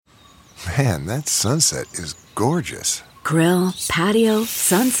Man, that sunset is gorgeous. Grill, patio,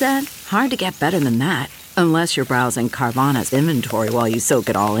 sunset. Hard to get better than that. Unless you're browsing Carvana's inventory while you soak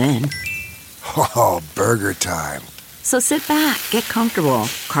it all in. Oh, burger time. So sit back, get comfortable.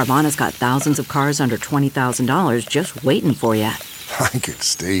 Carvana's got thousands of cars under $20,000 just waiting for you. I could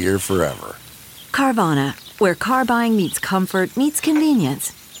stay here forever. Carvana, where car buying meets comfort meets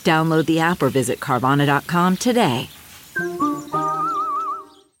convenience. Download the app or visit Carvana.com today.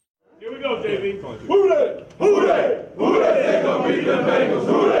 Here we go, JV. Who they? Who they? Who they say gonna beat the Bengals?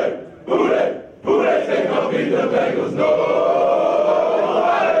 Who they? Who they? Who they say gonna beat the Bengals? Nobody!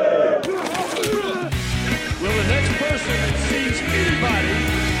 Will the next person that sees anybody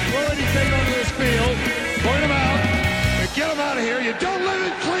throw anything onto this field, point them out, and get them out of here? You don't live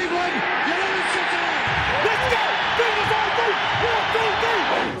in Cleveland. You live in Cincinnati. Let's go! Bengals on three! 1, 2,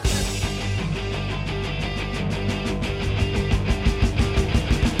 3!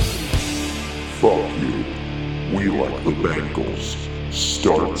 Fuck you. We Like the Bengals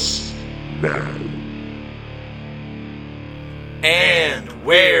starts now. And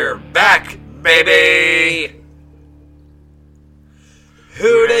we're back, baby!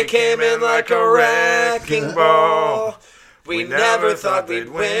 Who they came in like a wrecking ball. We never thought we'd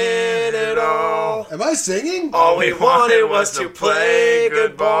win it all. Am I singing? All we wanted was to play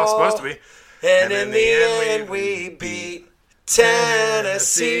good ball. Supposed to be. And in the end, we beat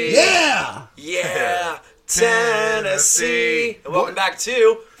Tennessee. Yeah! Yeah, Tennessee. And welcome back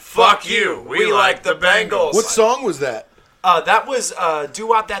to Fuck You. We Like the Bengals. What song was that? That was Do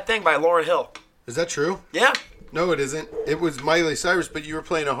Wop That Thing by Lauryn Hill. Is that true? Yeah. No, it isn't. It was Miley Cyrus, but you were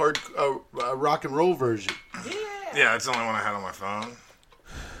playing a rock and roll version. Yeah, it's the only one I had on my phone.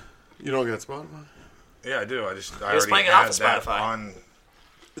 You don't got Spotify? Yeah, I do. I was already playing it had off of that Spotify. on.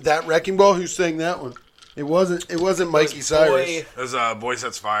 That Wrecking Ball? Who sang that one? It wasn't Mikey Cyrus. It was Boy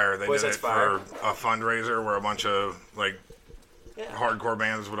Sets Fire. They Boy did Sets it Fire. for a fundraiser where a bunch of hardcore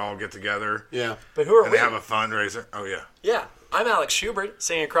bands would all get together. Yeah. But who are And we? they have a fundraiser. Oh yeah. Yeah. I'm Alex Schubert.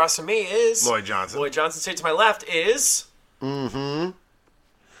 Sitting across from me is Lloyd Johnson. Lloyd Johnson. Sitting to my left is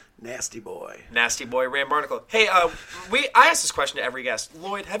Nasty Boy. Nasty Boy Rand Barnacle. Hey, I ask this question to every guest.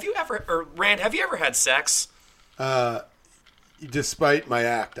 Lloyd, Rand, have you ever had sex? Despite my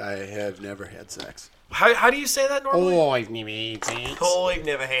act, I have never had sex. How do you say that normally? I've never had sex. Oh, I've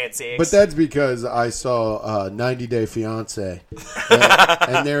never had sex. But that's because I saw 90 Day Fiance,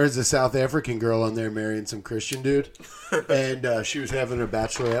 and there is a South African girl on there marrying some Christian dude, and she was having a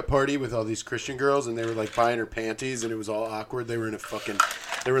bachelorette party with all these Christian girls, and they were like buying her panties, and it was all awkward. They were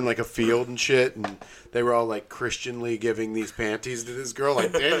in like a field and shit, and they were all like Christianly giving these panties to this girl,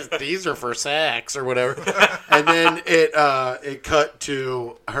 like these are for sex or whatever. And then it cut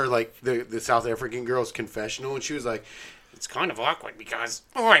to her like the South African girl's confessional, and she was like, "It's kind of awkward because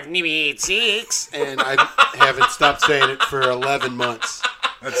I've never had sex," and I haven't stopped saying it for 11 months.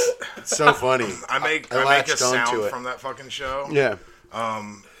 It's so funny. I make a latched sound onto it. from that fucking show. Yeah.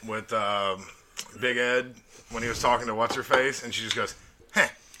 With Big Ed when he was talking to What's Her Face, and she just goes, "Heh."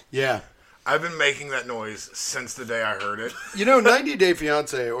 Yeah. I've been making that noise since the day I heard it. 90 Day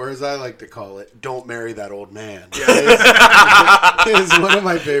Fiance, or as I like to call it, Don't Marry That Old Man. Yeah. It's one of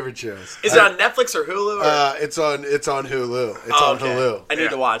my favorite shows. Is it on Netflix or Hulu? Or? It's on Hulu. It's on okay. Hulu. I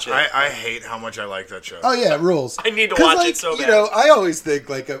need to watch it. I hate how much I like that show. Oh, yeah, it rules. I need to watch it so bad. I always think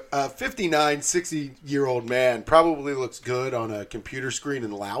like a 59, 60-year-old man probably looks good on a computer screen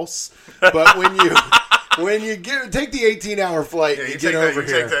in Laos. But when you take the 18-hour flight and you get over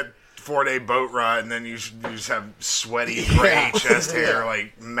here. Take that 4-day boat ride, and then you just have sweaty gray chest hair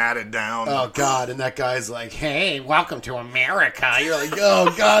like matted down. Oh God! And that guy's like, "Hey, welcome to America." You're like,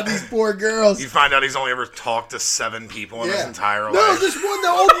 "Oh God, these poor girls." You find out he's only ever talked to 7 people in his entire life. No, this one, the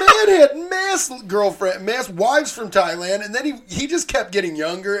old man had mass wives from Thailand, and then he just kept getting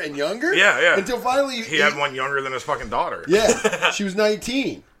younger and younger. Yeah. Until finally he had one younger than his fucking daughter. Yeah, she was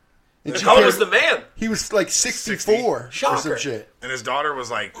 19. And how old was the man? He was like 64 or some shit. And his daughter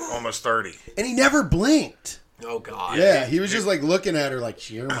was like almost 30. And he never blinked. Oh, God. Yeah, he was just like looking at her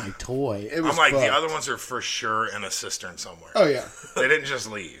like, "You're my toy." It was I'm like, fucked. the other ones are for sure in a cistern somewhere. Oh, yeah. They didn't just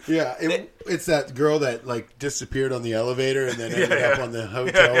leave. Yeah, it's that girl that like disappeared on the elevator and then ended up on the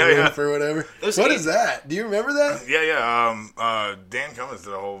hotel roof or whatever. What is that? Do you remember that? Yeah. Dan Cummins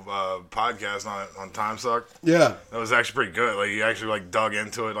did a whole podcast on Time Suck. Yeah. That was actually pretty good. Like, he actually like dug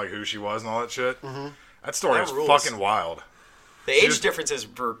into it, like who she was and all that shit. Mm-hmm. That story That is rules. fucking wild. The age differences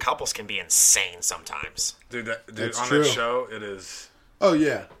for couples can be insane sometimes. Dude, That's on true. that show, it is. Oh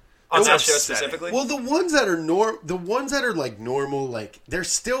yeah. On that upsetting. show specifically? Well, the ones that are like normal, like they're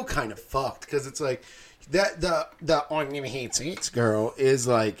still kind of fucked because it's like That the I'm gonna hate sex girl is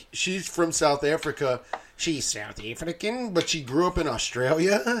like she's from South Africa. She's South African, but she grew up in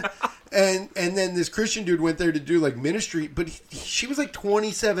Australia. and then this Christian dude went there to do like ministry, but she was like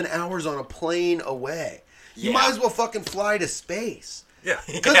 27 hours on a plane away. You might as well fucking fly to space. Yeah.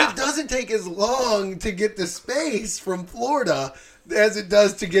 Because it doesn't take as long to get to space from Florida as it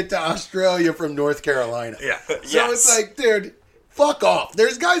does to get to Australia from North Carolina. Yeah. So it's like, dude, fuck off.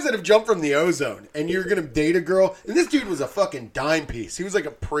 There's guys that have jumped from the ozone, and you're going to date a girl. And this dude was a fucking dime piece. He was like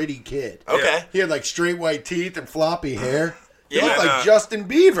a pretty kid. Okay. He had like straight white teeth and floppy hair. He Yeah. looked like Justin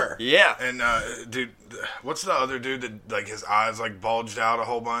Bieber. Yeah. And dude, what's the other dude that like his eyes like bulged out a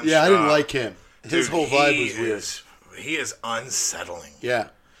whole bunch? Yeah, I didn't like him. His Dude, whole vibe was weird. He is unsettling. Yeah.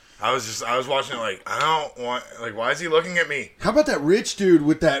 I was watching it like, I don't want, like, why is he looking at me? How about that rich dude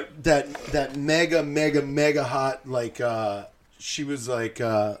with that mega hot, like, she was like,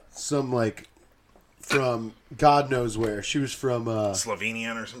 some, like, from God knows where. She was from,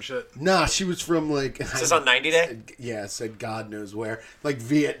 Slovenian or some shit? Nah, she was from, like... Is this on 90 Day? Yeah, it said God knows where. Like,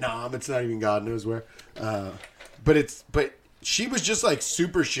 Vietnam. It's not even God knows where. But she was just, like,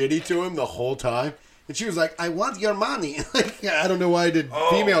 super shitty to him the whole time. And she was like, I want your money. Like, I don't know why I did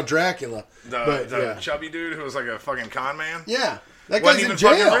female Dracula. The chubby dude who was like a fucking con man? Yeah. That Wasn't guy's even in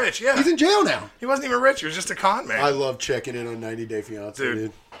jail. fucking rich, yeah. He's in jail now. He wasn't even rich. He was just a con man. I love checking in on 90 Day Fiancé,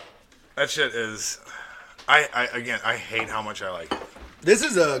 dude. That shit is... I hate how much I like it. This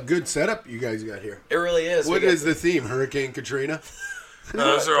is a good setup you guys got here. It really is. What is the theme? Hurricane Katrina?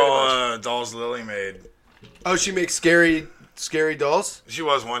 Those are all dolls Lily made. Oh, she makes scary dolls? She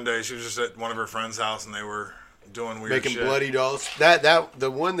was one day. She was just at one of her friend's house, and they were doing weird Making shit. bloody dolls?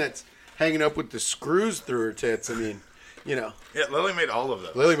 The one that's hanging up with the screws through her tits, I mean, you know. Yeah, Lily made all of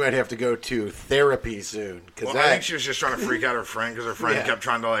those. Lily might have to go to therapy soon. Well, I think she was just trying to freak out her friend because her friend kept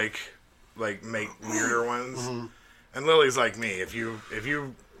trying to like make weirder ones. Mm-hmm. And Lily's like me. If you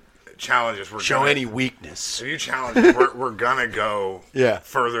challenge us, we're show gonna, any weakness. If you challenge us, we're gonna go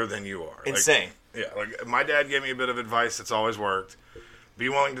further than you are. Insane. Like my dad gave me a bit of advice that's always worked. Be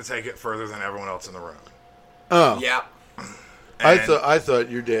willing to take it further than everyone else in the room. Oh. Yeah. I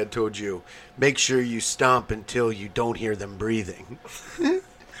thought your dad told you, make sure you stomp until you don't hear them breathing.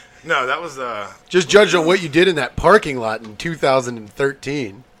 No, that was just judged on what you did in that parking lot in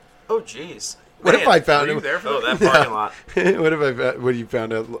 2013. Oh, jeez. What if I found were him? you there for that parking lot. What you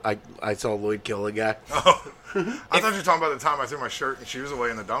found out? I saw Lloyd kill a guy. Oh, I thought you were talking about the time I threw my shirt and shoes away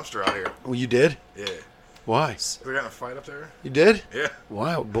in the dumpster out here. Well, you did? Yeah. Why? We got in a fight up there. You did? Yeah.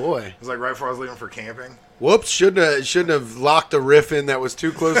 Wow, boy. It was like right before I was leaving for camping. Whoops! Shouldn't have locked a riff in that was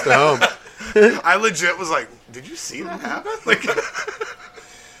too close to home. I legit was like, "Did you see that happen?" Like,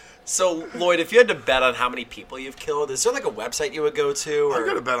 So, Lloyd, if you had to bet on how many people you've killed, is there like a website you would go to? Or... I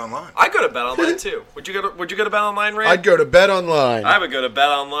go to Bet Online. I go to Bet Online too. Would you go to Bet Online, Ray? I'd go to Bet Online. I would go to Bet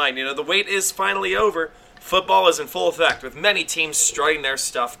Online. You know, the wait is finally over. Football is in full effect, with many teams starting their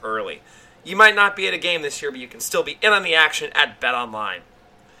stuff early. You might not be at a game this year, but you can still be in on the action at Bet Online.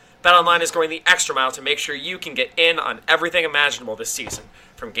 Bet Online is going the extra mile to make sure you can get in on everything imaginable this season.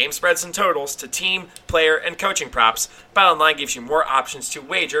 From game spreads and totals to team, player, and coaching props, Bet Online gives you more options to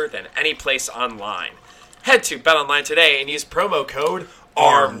wager than any place online. Head to Bet Online today and use promo code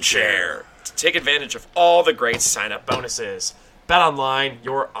ARMCHAIR to take advantage of all the great sign-up bonuses. Bet Online,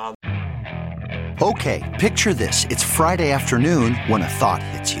 your online. Okay, picture this. It's Friday afternoon when a thought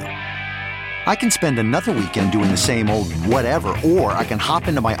hits you. I can spend another weekend doing the same old whatever, or I can hop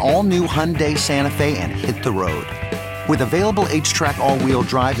into my all-new Hyundai Santa Fe and hit the road. With available H-Track all-wheel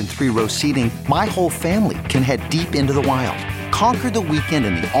drive and 3-row seating, my whole family can head deep into the wild. Conquer the weekend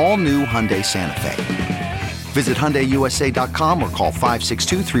in the all-new Hyundai Santa Fe. Visit HyundaiUSA.com or call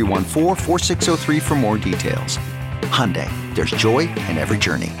 562-314-4603 for more details. Hyundai, there's joy in every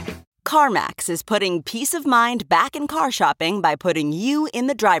journey. CarMax is putting peace of mind back in car shopping by putting you in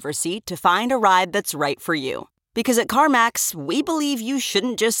the driver's seat to find a ride that's right for you. Because at CarMax, we believe you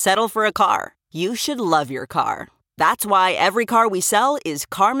shouldn't just settle for a car. You should love your car. That's why every car we sell is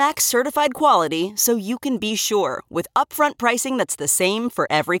CarMax certified quality, so you can be sure with upfront pricing that's the same for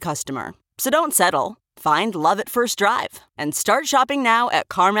every customer. So don't settle. Find love at first drive and start shopping now at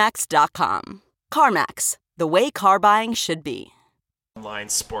CarMax.com. CarMax, the way car buying should be. Online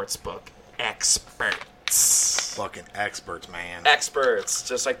sportsbook experts. Fucking experts, man. Experts,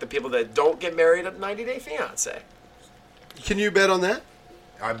 just like the people that don't get married at 90 Day Fiancé. Can you bet on that?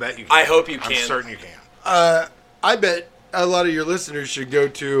 I bet you can. I hope you can. I'm certain you can. I bet a lot of your listeners should go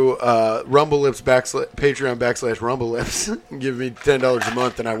to Rumblelips Patreon /Rumblelips and give me $10 a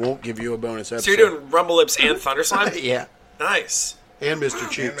month, and I won't give you a bonus episode. So you're doing Rumble Lips and Thunderslime? Yeah. Nice. And Mr.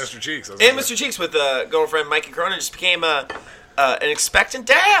 Cheeks. And Mr. Cheeks. And Mr. Cheeks with girlfriend Mikey Cronin just became an expectant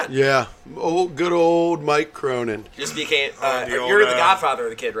dad. Yeah. Good old Mike Cronin. Just became. The old, you're the godfather of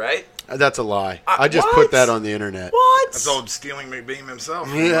the kid, right? That's a lie. I just what? put that on the internet. What? That's old Stealing McBeam himself.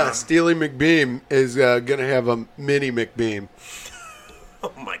 Yeah, Steely McBeam is going to have a mini McBeam.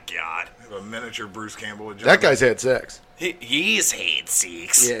 Oh my God. A miniature Bruce Campbell. With That guy's had sex. He's hate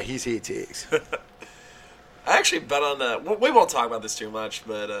seeks. Yeah, he's hate sex. I actually bet on we won't talk about this too much,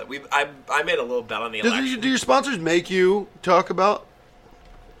 but I made a little bet on the election. Do your sponsors make you talk about?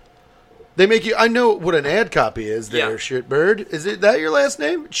 They make you. I know what an ad copy is. There, Yeah. Shitbird. Is it that your last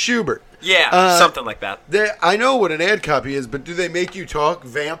name? Schubert. Yeah, something like that. I know what an ad copy is, but do they make you talk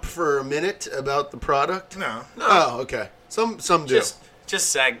vamp for a minute about the product? No. Oh, okay. Some do.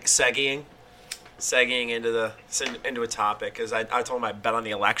 Just segueing into a topic, because I told him I bet on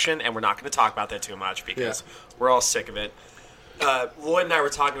the election, and we're not going to talk about that too much because we're all sick of it. Lloyd and I were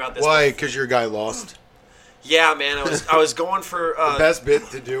talking about this. Why? Because your guy lost. Yeah, man. I was going for the best bit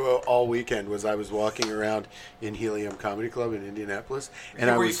to do all weekend was I was walking around in Helium Comedy Club in Indianapolis,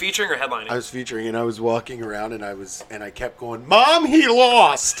 and were you featuring or headlining? I was featuring, and I was walking around, and I kept going, "Mom, he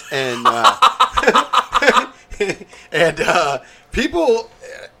lost," and and people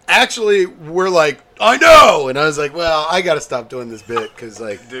actually were like, "I know," and I was like, "Well, I got to stop doing this bit because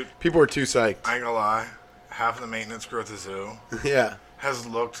Dude, people are too psyched." I ain't gonna lie. Half of the maintenance crew at the zoo has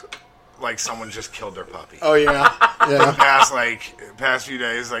looked like someone just killed their puppy. Oh yeah, The past few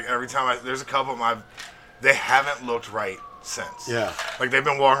days, every time there's a couple of them, they haven't looked right since. Yeah, they've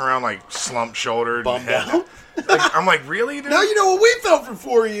been walking around slump shouldered, bummed out. I'm like, really, dude? Now you know what we felt for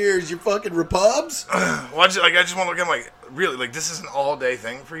 4 years, you fucking repubs. Well, I just want to look at them really, this is an all day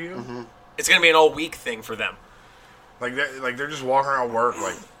thing for you. Mm-hmm. It's gonna be an all week thing for them. They're just walking around work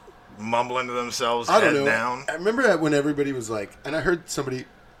mumbling to themselves, I don't head know. down. I remember when everybody was and I heard somebody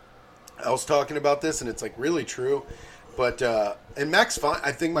else talking about this, and it's really true. But and Max Fine,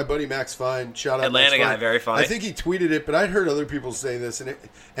 I think my buddy Max Fine, shout out Atlanta Max guy, Fine. very funny. I think he tweeted it, but I'd heard other people say this, and it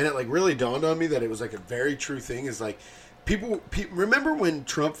really dawned on me that it was a very true thing. Is people remember when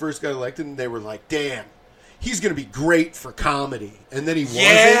Trump first got elected, and they were like, "Damn, he's going to be great for comedy," and then he wasn't.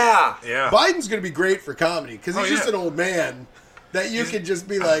 Yeah. Biden's going to be great for comedy because he's just an old man that you can just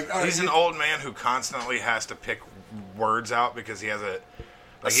be like, all right, he's an old man who constantly has to pick words out because he has a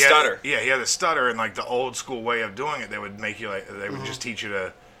stutter. He has a stutter, and the old school way of doing it, they would make you they would just teach you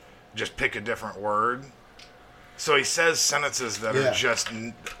to just pick a different word. So he says sentences that are just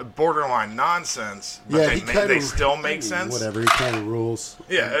borderline nonsense, but they still make sense. Whatever, he kind of rules.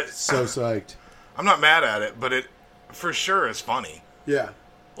 Yeah, I'm so psyched. I'm not mad at it, but it for sure is funny. Yeah,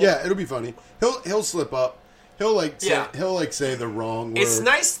 it'll be funny. He'll slip up. He'll say the wrong word. It's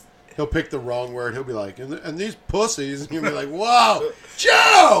nice. He'll pick the wrong word. He'll be like, and these pussies, and you'll be like, whoa,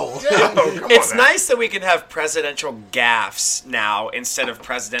 Joe! It's nice that we can have presidential gaffes now instead of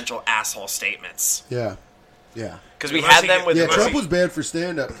presidential asshole statements. Yeah. Because we had them with... Yeah, Trump was bad for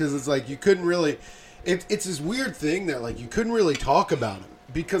stand-up because it's you couldn't really... It's this weird thing that, you couldn't really talk about him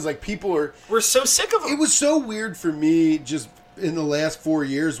because, people are... We're so sick of him. It was so weird for me just in the last 4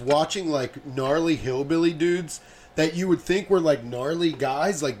 years watching, gnarly hillbilly dudes that you would think were gnarly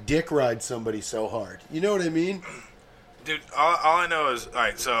guys dick ride somebody so hard. You know what I mean? Dude, all I know is, all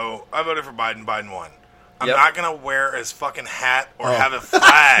right, so I voted for Biden. Biden won. I'm not going to wear his fucking hat or have a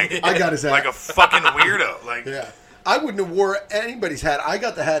flag. I got his hat. Like a fucking weirdo. Yeah. I wouldn't have wore anybody's hat. I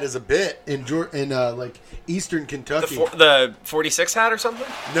got the hat as a bit in Eastern Kentucky. The 46 hat or something?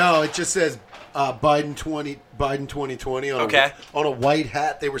 No, it just says Biden 2020 on a white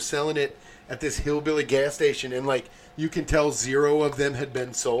hat. They were selling it at this hillbilly gas station, and you can tell 0 of them had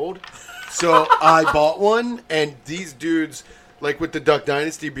been sold. So I bought one, and these dudes, with the Duck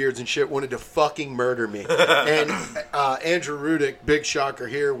Dynasty beards and shit, wanted to fucking murder me. And Andrew Rudick, big shocker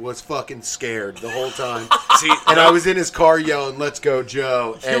here, was fucking scared the whole time. I was in his car yelling, "Let's go,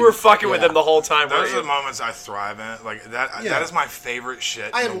 Joe!" You were fucking with him the whole time. Those are the moments I thrive in. That is my favorite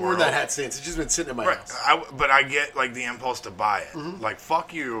shit. I haven't worn that hat since. It's just been sitting in my house. But I get the impulse to buy it. Mm-hmm.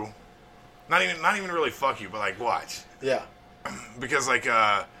 Fuck you. Not even really fuck you, but watch. Yeah. Because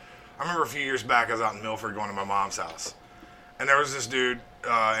I remember a few years back I was out in Milford going to my mom's house. And there was this dude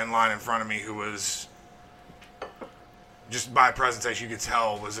in line in front of me who was, just by presentation you could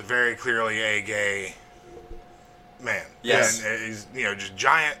tell, was very clearly a gay man. Yes. And he's, just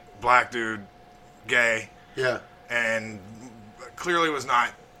giant black dude, gay. Yeah. And clearly was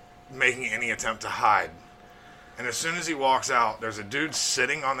not making any attempt to hide. And as soon as he walks out, there's a dude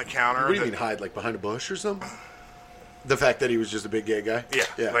sitting on the counter. What do you mean hide? Behind a bush or something? The fact that he was just a big gay guy?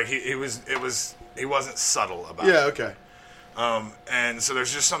 Yeah. He wasn't subtle about it. Yeah, okay. And so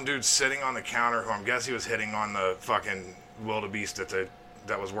there's just some dude sitting on the counter who I'm guessing he was hitting on the fucking wildebeest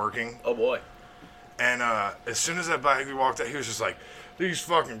that was working. Oh, boy. And as soon as that bag walked out, he was just like, these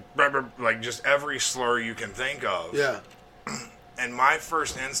fucking, like, just every slur you can think of. Yeah. And my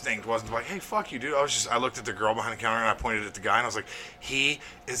first instinct wasn't like, hey, fuck you, dude. I looked at the girl behind the counter and I pointed at the guy and I was like, he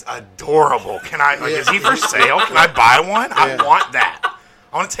is adorable. Is he for sale? Can I buy one? I want that.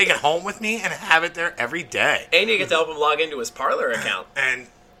 I want to take it home with me and have it there every day. And you get to help him log into his Parler account. And,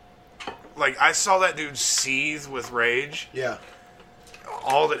 like, I saw that dude seethe with rage. Yeah.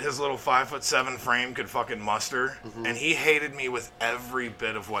 All that his little 5'7" frame could fucking muster. Mm-hmm. And he hated me with every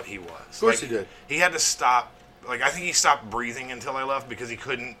bit of what he was. Of course he did. He had to stop. Like, I think he stopped breathing until I left because he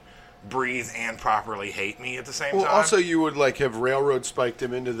couldn't breathe and properly hate me at the same time. Well, also you would, like, have railroad spiked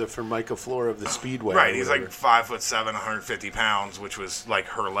him into the Formica floor of the Speedway. Right, he's like 5'7", 150 pounds, which was like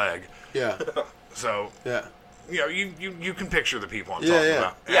her leg. Yeah. So, yeah. You know, you can picture the people I'm talking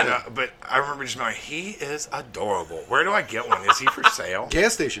about. And, but I remember just knowing, he is adorable. Where do I get one? Is he for sale?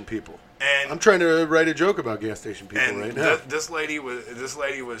 Gas station people. And I'm trying to write a joke about gas station people right now. This lady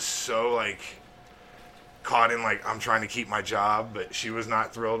was so, like, caught in, like, I'm trying to keep my job, but she was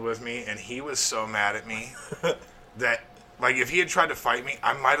not thrilled with me, and he was so mad at me that, like, if he had tried to fight me,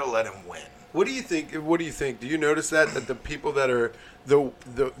 I might have let him win. What do you think? Do you notice that the people that are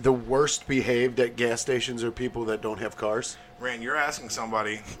the worst behaved at gas stations are people that don't have cars? Rand, you're asking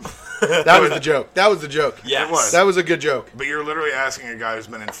somebody. That was the joke. Yes. It was. That was a good joke. But you're literally asking a guy who's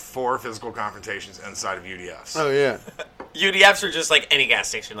been in 4 physical confrontations inside of UDFs. Oh, yeah. UDFs are just like any gas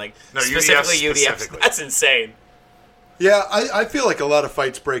station. Like, no, specifically UDFs. That's insane. Yeah, I feel like a lot of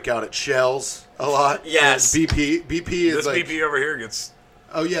fights break out at Shells a lot. Yes. And BP is this like... BP over here gets...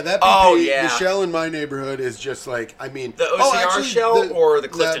 Oh, yeah, that BP, the Shell in my neighborhood is just like, I mean... The OCR Shell or the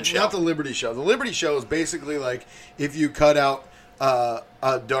Clifton Shell? Not the Liberty Shell. The Liberty Shell is basically like if you cut out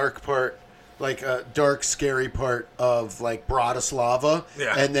a dark part, like a dark, scary part of, like, Bratislava,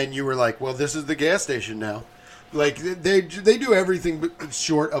 and then you were like, well, this is the gas station now. Like, they do everything but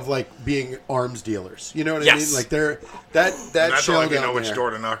short of, like, being arms dealers. You know what I mean? Like, they're... That Shell down you know which there. door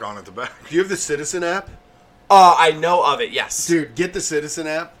to knock on at the back. Do you have the Citizen app? I know of it, yes. Dude, get the Citizen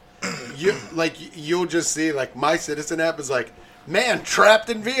app. You'll just see, like, my Citizen app is like, man trapped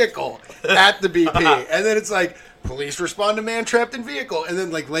in vehicle at the BP. And then it's like, police respond to man trapped in vehicle. And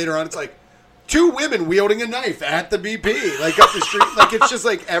then, like, later on, it's like, 2 women wielding a knife at the BP, like, up the street. Like, it's just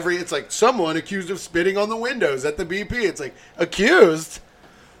like it's like someone accused of spitting on the windows at the BP. It's like, accused?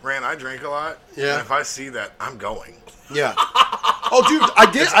 Rand, I drink a lot. Yeah. And if I see that, I'm going. Yeah. Oh, dude,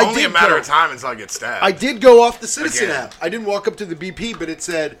 It's only a matter of time until I get stabbed. I did go off the Citizen app. I didn't walk up to the BP, but it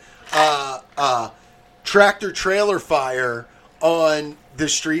said tractor trailer fire on the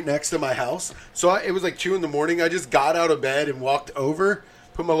street next to my house. So it was like 2 in the morning. I just got out of bed and walked over,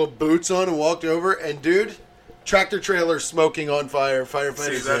 put my little boots on and walked over. And, dude, tractor trailer smoking on fire.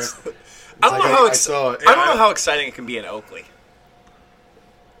 Firefighters there. I don't know how exciting it can be in Oakley.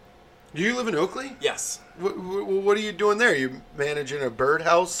 Do you live in Oakley? Yes. What are you doing there? You managing a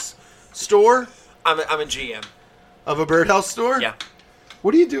birdhouse store? I'm a GM. Of a birdhouse store? Yeah.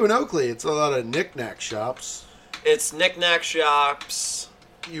 What do you do in Oakley? It's a lot of knick-knack shops. It's knick-knack shops.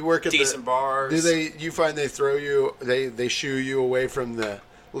 You work at decent bars. You find they throw you, they shoo you away from the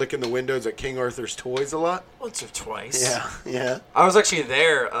licking the windows at King Arthur's Toys a lot? Once or twice. Yeah. I was actually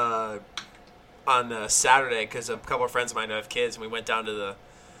there on Saturday because a couple of friends of mine have kids, and we went down to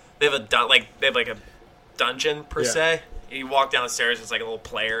they have a dungeon per se. You walk downstairs, it's like a little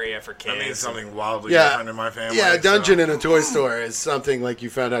play area for kids. That means something wildly different in my family. Yeah, a dungeon in a toy store is something like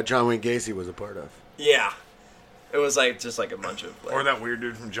you found out John Wayne Gacy was a part of. Yeah. It was like just like a bunch of... or that weird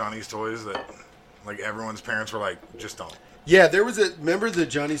dude from Johnny's Toys that like everyone's parents were like, just don't. Yeah, there was remember the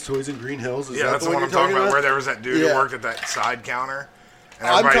Johnny's Toys in Green Hills? That's the one I'm talking about, where there was that dude who worked at that side counter. And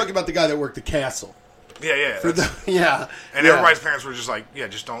I'm talking about the guy that worked the castle. Yeah. And everybody's parents were just like, yeah,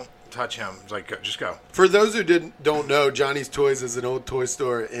 just don't touch him. It's like, just go. For those who don't know, Johnny's Toys is an old toy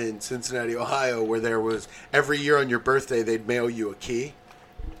store in Cincinnati, Ohio, where there was every year on your birthday they'd mail you a key.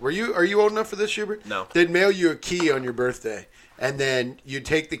 Are you old enough for this, Schubert? No. They'd mail you a key on your birthday, and then you'd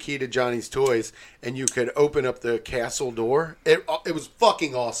take the key to Johnny's Toys, and you could open up the castle door. It was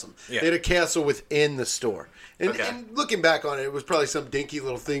fucking awesome. Yeah. They had a castle within the store. And looking back on it, it was probably some dinky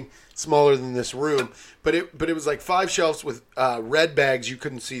little thing smaller than this room. But it was like 5 shelves with red bags you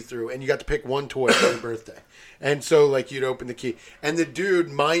couldn't see through, and you got to pick one toy for your birthday. And so, like, you'd open the key. And the dude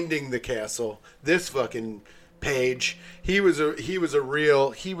minding the castle, this fucking Page, he was like the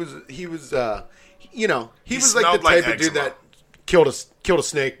type of dude that killed a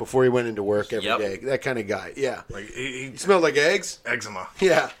snake before he went into work every day. Yep. That kind of guy. Yeah. Like he smelled like eggs? Eczema.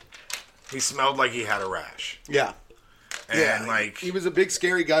 Yeah. He smelled like he had a rash. Yeah. And like he was a big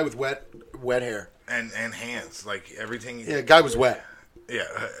scary guy with wet hair. And hands. Like everything. Yeah, guy was wet. Yeah.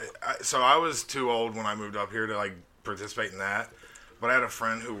 So I was too old when I moved up here to like participate in that. But I had a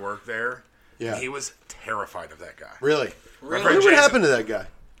friend who worked there. Yeah. And he was terrified of that guy. Really? Really? I wonder what happened to that guy.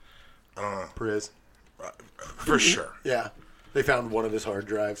 I don't know. Priz. For sure. Yeah. They found one of his hard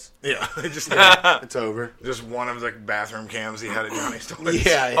drives. Yeah. Just it's over. Just one of the bathroom cams he had at Johnny's Toys.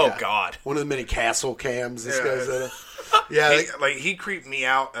 Yeah. Oh, God. One of the many castle cams this guy's at. Yeah. He creeped me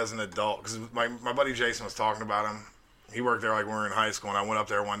out as an adult because my buddy Jason was talking about him. He worked there like when we were in high school, and I went up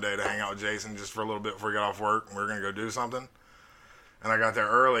there one day to hang out with Jason just for a little bit before he got off work, and we were going to go do something. And I got there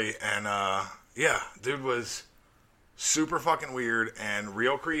early, and yeah, dude was super fucking weird and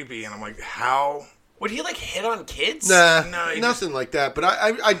real creepy, and I'm like, how... Would he like hit on kids? Nah, No, nothing like that. But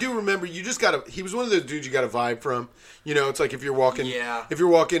I do remember you just gotta. He was one of those dudes you got a vibe from. You know, it's like if you're walking. Yeah. If you're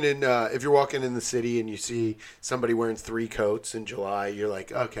walking in the city and you see somebody wearing 3 coats in July, you're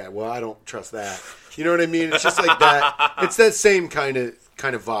like, okay, well, I don't trust that. You know what I mean? It's just like that. It's that same kind of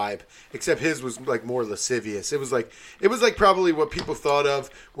vibe, except his was like more lascivious. It was like probably what people thought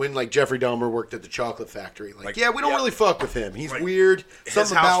of when like Jeffrey Dahmer worked at the chocolate factory. Like yeah, we don't really fuck with him. He's like, weird. His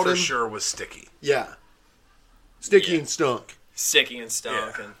Something house about for him. sure was sticky. Yeah. Sticky and stunk. Sticky and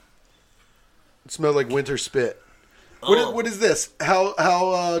stunk. Yeah. And... It smelled like winter spit. Oh. What is this?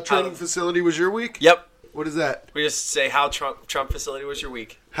 How training facility was your week? Yep. What is that? We just say how Trump facility was your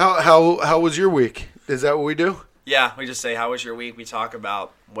week. How was your week? Is that what we do? Yeah, we just say how was your week. We talk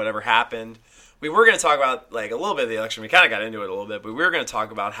about whatever happened. We were going to talk about like a little bit of the election. We kind of got into it a little bit, but we were going to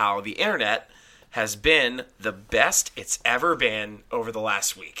talk about how the internet has been the best it's ever been over the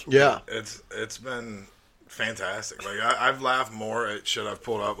last week. Yeah. It's been fantastic. Like I've laughed more at shit I've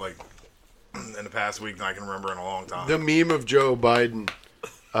pulled up like in the past week than I can remember in a long time. The meme of Joe Biden.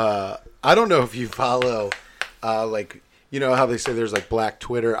 I don't know if you follow, like, you know how they say there's like black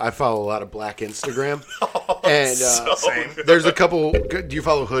Twitter. I follow a lot of black Instagram. And Same. There's a couple. Do you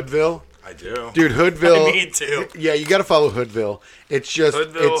follow Hoodville? I do. Dude, Hoodville. I need to. Yeah, you got to follow Hoodville. It's just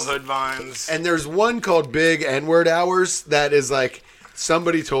Hoodville, Hoodvines. And there's one called Big N-Word Hours that is like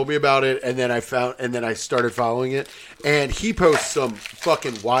somebody told me about it, and then I started following it, and he posts some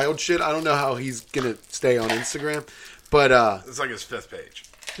fucking wild shit. I don't know how he's gonna stay on Instagram, but it's like his 5th page.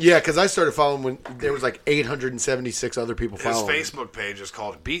 yeah, because I started following when there was like 876 other people His following. Facebook page is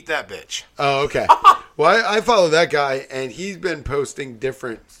called Beat That Bitch. Oh, okay. Well, I follow that guy, and he's been posting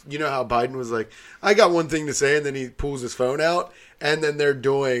different. You know how Biden was like, I got one thing to say, and then he pulls his phone out, and then they're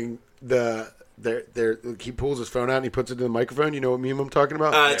doing he pulls his phone out and he puts it in the microphone. You know what meme I'm talking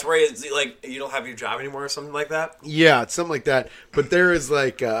about? It's where it's like you don't have your job anymore or something like that. Yeah, it's something like that. But there is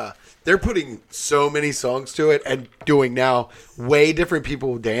like they're putting so many songs to it and doing now way different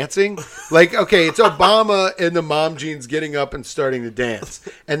people dancing. Like, okay, it's Obama and the mom jeans getting up and starting to dance,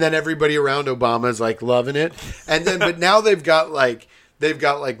 and then everybody around Obama is like loving it. And then, but now they've got like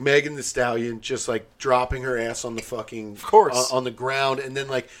Megan Thee Stallion just like dropping her ass on the fucking on the ground, and then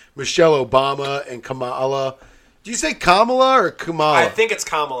like Michelle Obama and Kamala. Do you say Kamala or Kamala? I think it's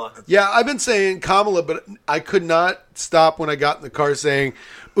Kamala. Yeah, I've been saying Kamala, but I could not stop when I got in the car saying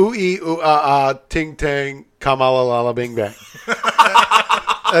ooh-ee, ooh-ah-ah, ting-tang, Kamala lala bing bang.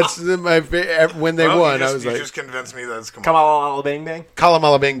 That's my favorite. When they won, I was like... You just convinced me that it's Kamala bing bang?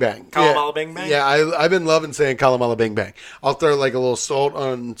 Kalamala bing bang. Kalamala bing bang? Yeah, I've been loving saying Kalamala bing bang. I'll throw like a little salt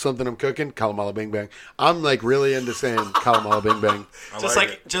on something I'm cooking, Kalamala bing bang. I'm like really into saying Kalamala bing bang.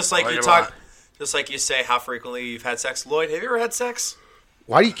 Just like you talk... Just like you say how frequently you've had sex. Lloyd, have you ever had sex?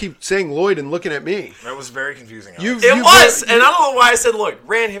 Why do you keep saying Lloyd and looking at me? That was very confusing. And I don't know why I said Lloyd.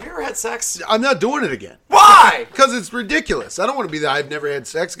 Rand, have you ever had sex? I'm not doing it again. Why? Because it's ridiculous. I don't want to be the I've never had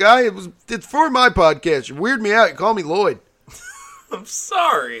sex guy. It's for my podcast. You weird me out. You call me Lloyd. I'm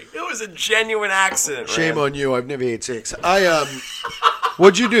sorry. It was a genuine accident. Shame Rand. on you. I've never had sex.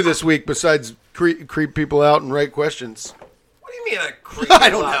 What'd you do this week besides creep people out and write questions? What do you mean a creep? I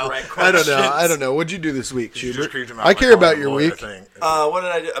don't know. I don't know. What'd you do this week, Schubert? I care about your week. What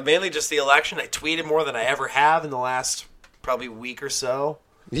did I do? Mainly just the election. I tweeted more than I ever have in the last probably week or so.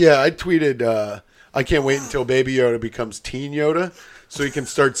 Yeah, I tweeted, I can't wait until Baby Yoda becomes Teen Yoda so he can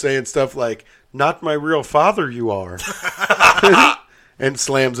start saying stuff like, not my real father you are. And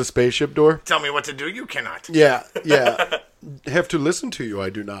slams a spaceship door. Tell me what to do, you cannot. Yeah. Have to listen to you, I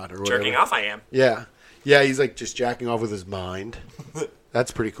do not. Or whatever. Jerking off I am. Yeah. Yeah, he's like just jacking off with his mind. That's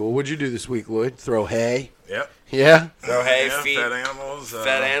pretty cool. What'd you do this week, Lloyd? Throw hay? Yep. Yeah? Throw hay, yeah, feed. Fed animals.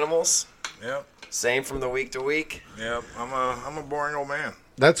 Fed animals? Yep. Same from the week to week. Yep, I'm a boring old man.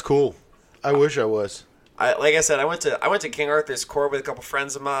 That's cool. I wish I was. Like I said, I went to King Arthur's Court with a couple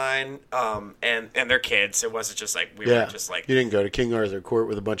friends of mine, and their kids. It wasn't just like we were just like. You didn't go to King Arthur Court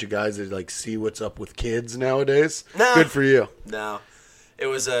with a bunch of guys that like see what's up with kids nowadays. No. Good for you. No, it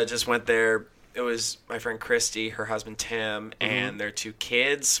was just went there. It was my friend Christy, her husband Tim, and their 2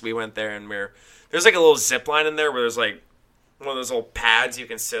 kids. We went there, and there's like a little zip line in there where there's like one of those little pads you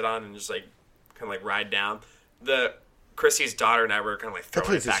can sit on and just like kind of like ride down. Christy's daughter and I were kind of like throwing That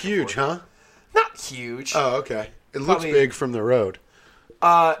place it back is huge, and forth. huh? Not huge. Oh, okay. It looks Probably- big from the road.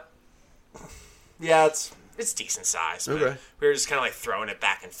 Yeah, it's decent size. But Okay. we were just kind of like throwing it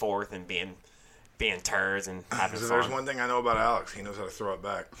back and forth and being turds and having So fun. there's one thing I know about Alex. He knows how to throw it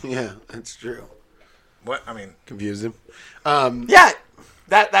back. Yeah, that's true. What? I mean, Confuse him. Yeah,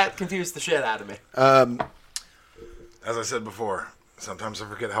 that confused the shit out of me. as I said before, sometimes I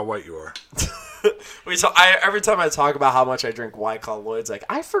forget how white you are. Every time I talk about how much I drink White Claw, Lloyd's like,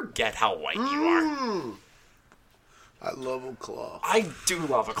 I forget how white you are. I love a claw. I do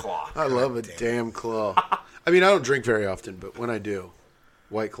love a claw. I love a damn claw. I mean, I don't drink very often, but when I do,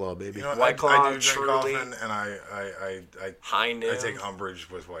 White Claw, baby. You know, White Claw, I do drink Truly. often, and I High noon. I take umbrage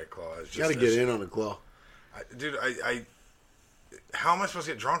with White Claw. It's You got to get in on a claw. Dude, how am I supposed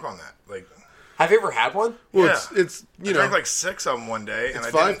to get drunk on that? Like, have you ever had one? Well, yeah. it's I drank like 6 of them one day, and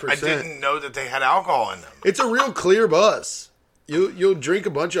It's I 5%. didn't know that they had alcohol in them. It's a real clear buzz. You'll drink a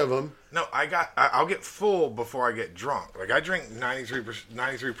bunch of them. No, I'll get full before I get drunk. Like I drink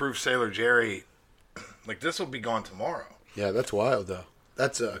 93 proof Sailor Jerry. Like this will be gone tomorrow. Yeah, that's wild though.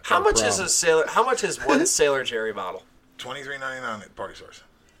 That's a How much is one Sailor Jerry bottle? $23.99 at party stores.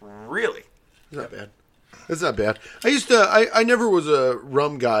 Really? It's not bad. It's not bad. I never was a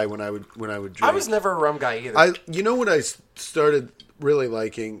rum guy when I would drink. I was never a rum guy either. You know what I started really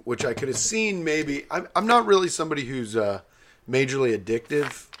liking, which I could have seen maybe. I'm not really somebody who's majorly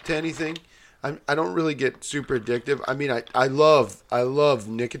addictive to anything. I don't really get super addictive. I mean, I love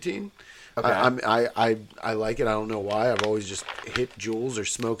nicotine. Okay. I like it. I don't know why. I've always just hit Juuls or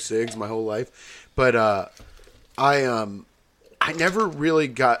smoked cigs my whole life. But I never really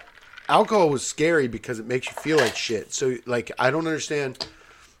got. Alcohol was scary because it makes you feel like shit. So like I don't understand.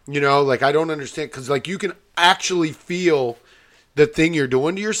 I don't understand because like you can actually feel the thing you're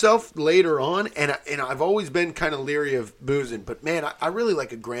doing to yourself later on. And I've always been kind of leery of boozing, but man, I really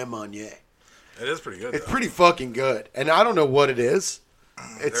like a Grand Marnier. It is pretty good. It's though. pretty fucking good, and I don't know what it is.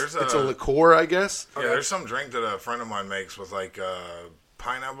 It's a liqueur, I guess. Yeah, there's some drink that a friend of mine makes with like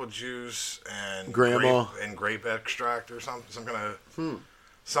pineapple juice and Grandma grape extract or something, some kind of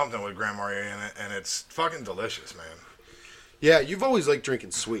something with Grand Marnier in it, and it's fucking delicious, man. Yeah, you've always liked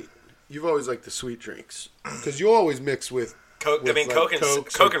drinking sweet. You've always liked the sweet drinks because you always mix with Coke. with,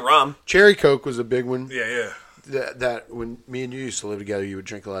 Coke and rum. Cherry Coke was a big one. Yeah. That when me and you used to live together, you would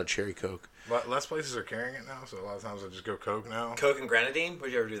drink a lot of Cherry Coke. But less places are carrying it now, so a lot of times I just go Coke now. Coke and grenadine.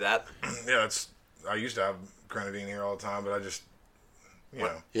 Would you ever do that? Yeah, I used to have grenadine here all the time, but I just,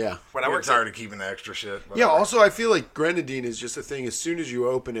 Yeah. When I get worked tired of keeping the extra shit. Yeah, also I feel like grenadine is just a thing. As soon as you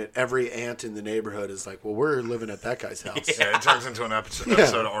open it, every aunt in the neighborhood is like, well, we're living at that guy's house. Yeah, it turns into an episode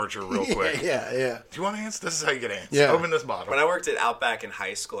of Archer real quick. Yeah. Do you want ants? This is how you get ants. Yeah. Open this bottle. When I worked at Outback in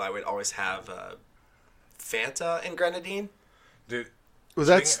high school, I would always have Fanta and grenadine. Dude. Well,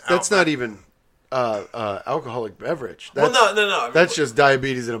 that's not even alcoholic beverage. Well, That's, no. That's just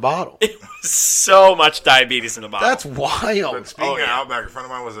diabetes in a bottle. So much diabetes in a bottle. That's wild. But speaking of Outback, a friend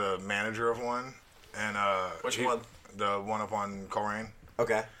of mine was a manager of one. And Which one? The one up on Coleraine.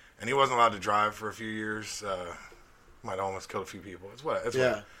 Okay. And he wasn't allowed to drive for a few years. Might almost killed a few people. It's what.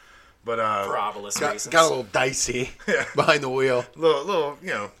 But for obvious reasons. Got a little dicey behind the wheel. Little,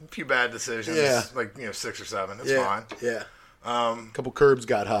 a few bad decisions. Yeah. Like 6 or 7. It's fine. Yeah. A couple curbs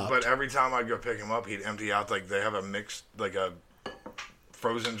got hopped. But every time I'd go pick him up, he'd empty out, like, they have a mixed, like, a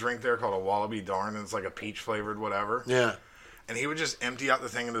frozen drink there called a Wallaby Darn, and it's like a peach flavored whatever. Yeah. And he would just empty out the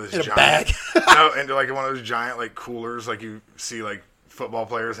thing into this In a giant bag. no, into like one of those giant like coolers, like you see like football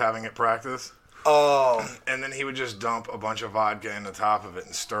players having at practice. Oh. And then he would just dump a bunch of vodka in the top of it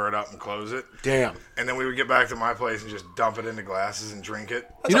and stir it up and close it. Damn. And then we would get back to my place and just dump it into glasses and drink it.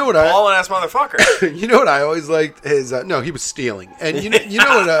 That's ballin' ass motherfucker. You know what I always liked is no, he was stealing. And you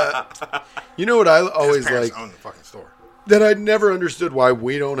know what I always His parents like owned the fucking store. that I never understood why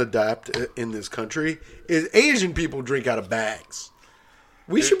we don't adapt in this country is Asian people drink out of bags.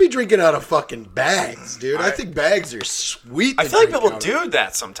 We should be drinking out of fucking bags, dude. I think bags are sweet. I feel like people do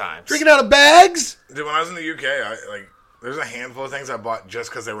that sometimes. Drinking out of bags? Dude, when I was in the UK, there's a handful of things I bought just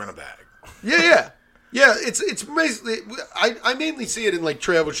because they were in a bag. Yeah. It's basically I mainly see it in like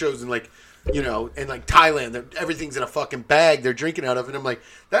travel shows and like you know, in like Thailand, everything's in a fucking bag they're drinking out of. And I'm like,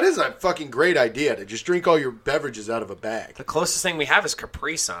 that is a fucking great idea to just drink all your beverages out of a bag. The closest thing we have is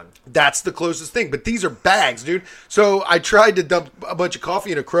Capri Sun. That's the closest thing. But these are bags, dude. So I tried to dump a bunch of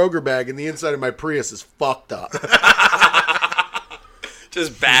coffee in a Kroger bag, and the inside of my Prius is fucked up.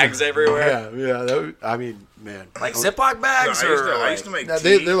 Just bags everywhere. Yeah. I mean, man. Like Ziploc bags? I used to make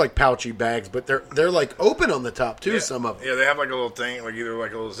tea. They're like pouchy bags, but they're like open on the top, too, some of them. Yeah, they have like a little thing, like either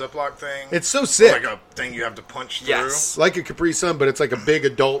like a little Ziploc thing. It's so sick. Or like a thing you have to punch through. Yes. Like a Capri Sun, but it's like a big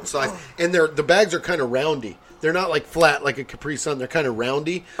adult size. And the bags are kind of roundy. They're not like flat like a Capri Sun. They're kind of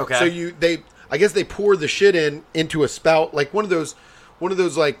roundy. Okay. So I guess they pour the shit into a spout, like one of those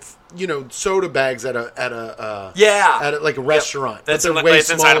like, you know, soda bags at like a restaurant. That's they're like way it's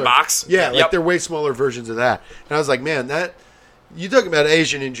inside a smaller. box. Yeah, like they're way smaller versions of that. And I was like, man, you talking about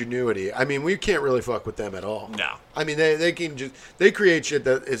Asian ingenuity. I mean, we can't really fuck with them at all. No. I mean, they create shit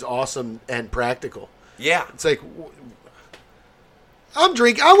that is awesome and practical. Yeah. It's like, I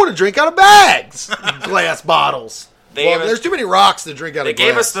want to drink out of bags, glass bottles. There's too many rocks to drink out of glass.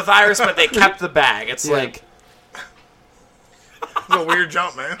 They gave us the virus, but they kept the bag. It's like... It's a weird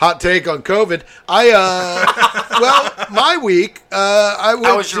jump, man. Hot take on COVID. My week, I went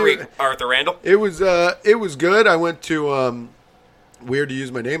How was your week, Arthur Randall? It was good. I went to, weird to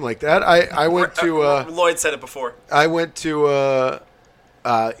use my name like that. I went to, Lloyd said it before. I went to,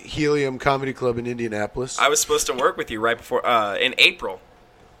 Helium Comedy Club in Indianapolis. I was supposed to work with you right before, in April,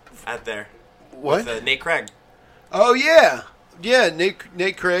 at there. What? With Nate Craig. Oh, yeah. Yeah,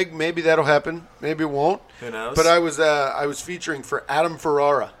 Nate Craig. Maybe that'll happen. Maybe it won't. Who knows? But I was featuring for Adam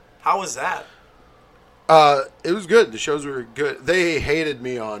Ferrara. How was that? It was good. The shows were good. They hated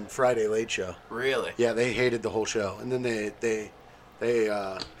me on Friday Late Show. Really? Yeah, they hated the whole show. And then they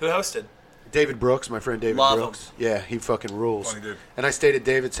Who hosted? David Brooks, my friend David Love Brooks. him. Yeah, he fucking rules. Funny dude. And I stayed at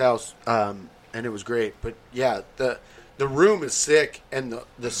David's house, and it was great. But yeah, the room is sick, and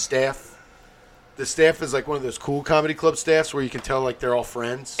the staff. The staff is like one of those cool comedy club staffs where you can tell like they're all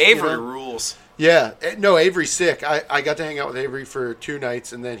friends. Avery rules. Yeah, no, Avery's sick. I got to hang out with Avery for 2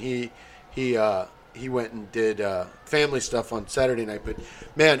 nights, and then he went and did family stuff on Saturday night. But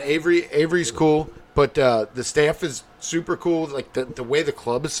man, Avery's cool, but the staff is super cool. Like the way the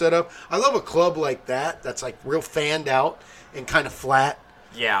club is set up, I love a club like that. That's like real fanned out and kind of flat.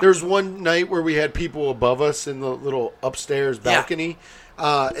 Yeah. There's one night where we had people above us in the little upstairs balcony.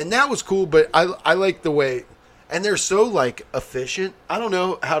 And that was cool, but I like the way, and they're so like efficient. I don't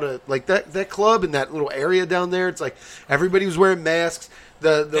know how to like that club in that little area down there. It's like everybody was wearing masks. You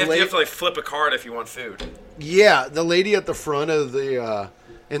have to like flip a card if you want food. Yeah, the lady at the front of the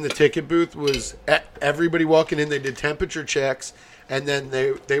in the ticket booth was everybody walking in. They did temperature checks, and then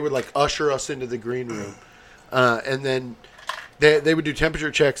they would like usher us into the green room, and then. They would do temperature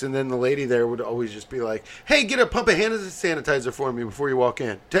checks, and then the lady there would always just be like, hey, get a pump of hand sanitizer for me before you walk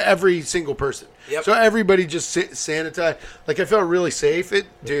in, to every single person. Yep. So everybody just sanitize. Like, I felt really safe.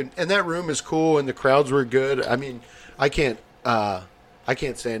 Dude, and that room is cool, and the crowds were good. I mean, I can't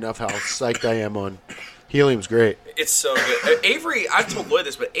say enough how psyched I am on Helium's great. It's so good. Avery, I've told Lloyd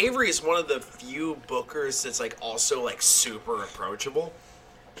this, but Avery is one of the few bookers that's like also like super approachable.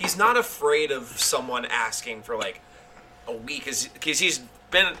 He's not afraid of someone asking for like a week, because he's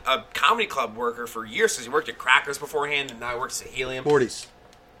been a comedy club worker for years. Because he worked at Crackers beforehand, and now he works at Helium. Morty's.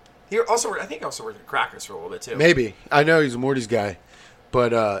 I think he also worked at Crackers for a little bit too. Maybe. I know he's a Morty's guy,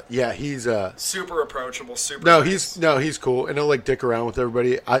 but yeah, he's super approachable. He's cool, and he'll like dick around with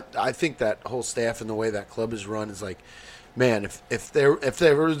everybody. I think that whole staff and the way that club is run is like, man, if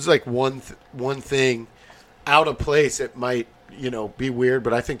there was like one thing out of place, it might. Be weird,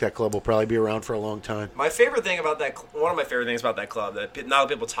 but I think that club will probably be around for a long time. One of my favorite things about that club that not a lot of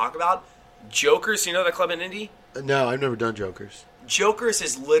people talk about, Jokers. You know that club in Indy? No, I've never done Jokers. Jokers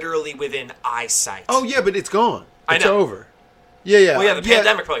is literally within eyesight. Oh yeah, but it's gone. It's I know. over. Yeah. Well, yeah, the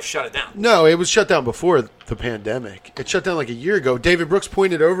pandemic probably shut it down. No, it was shut down before the pandemic. It shut down like a year ago. David Brooks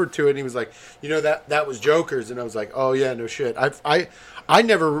pointed over to it, and he was like, that was Jokers. And I was like, oh, yeah, no shit. I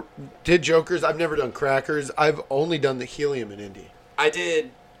never did Jokers. I've never done Crackers. I've only done the Helium in Indy. I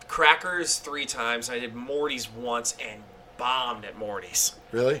did Crackers 3 times. I did Morty's once and bombed at Morty's.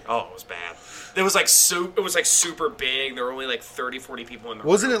 Really? Oh, it was bad. It was like super big. There were only like 30, 40 people in the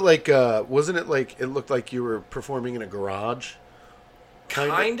room. Wasn't it like it looked like you were performing in a garage?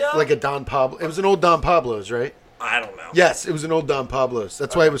 Kind of? Like a Don Pablo. It was an old Don Pablo's, right? I don't know. Yes, it was an old Don Pablo's.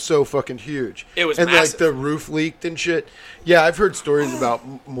 That's why it was so fucking huge. It was and massive. Like the roof leaked and shit. Yeah, I've heard stories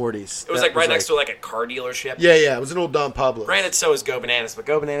about Morty's. It was like right next to like a car dealership. Yeah, it was an old Don Pablo's. Granted, so is Go Bananas, but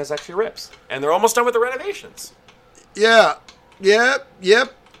Go Bananas actually rips. And they're almost done with the renovations. Yeah. Yep.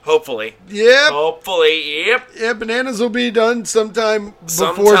 Hopefully. Yep. Hopefully, yep. Yeah, Bananas will be done sometime before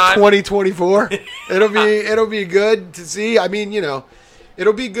Sometime. 2024. It'll be good to see. I mean,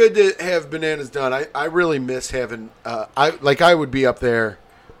 it'll be good to have Bananas done. I really miss having I would be up there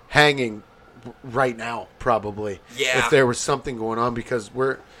hanging right now probably if there was something going on, because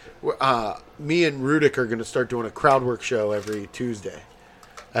we're me and Rudick are going to start doing a crowd work show every Tuesday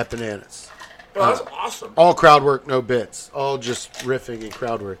at Bananas. Well, that's awesome. All crowd work, no bits. All just riffing and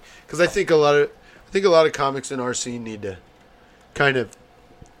crowd work. Because I think a lot of comics in our scene need to kind of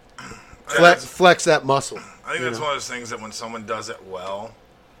flex that muscle. I think that's one of those things that when someone does it well,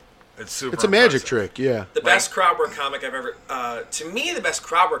 it's super. It's a magic impressive. trick, yeah. The best crowd work comic I've ever, to me, the best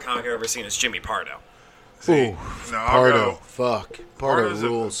crowd work comic I've ever seen is Jimmy Pardo. See, Ooh, no, I'll Pardo, go. fuck, Pardo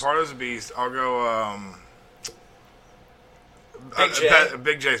rules. Pardo's a beast. I'll go. Big J.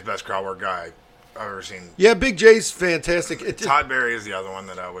 Big J's best crowd work guy I've ever seen. Yeah, Big J's fantastic. Todd Barry is the other one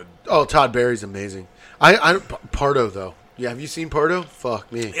that I would. Oh, Todd Barry's amazing. Pardo though. Yeah, have you seen Pardo?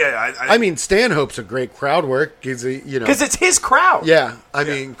 Fuck me. Yeah, I mean, Stanhope's a great crowd work. Because it's his crowd. Yeah, I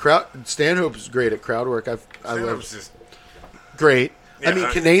mean, Stanhope's great at crowd work. I love just great. Yeah, I mean,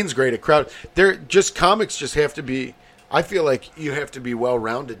 Kanane's great at crowd. They're just comics. Just have to be. I feel like you have to be well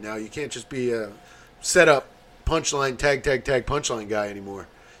rounded now. You can't just be a set up punchline tag punchline guy anymore.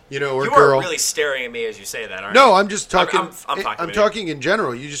 Or you girl. are really staring at me as you say that, aren't No, you? I'm just talking. I'm talking in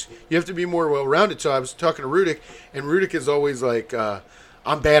general. You have to be more well rounded. So I was talking to Rudick, and Rudick is always like,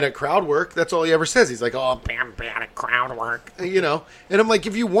 "I'm bad at crowd work." That's all he ever says. He's like, "Oh, I'm bad at crowd work," And I'm like,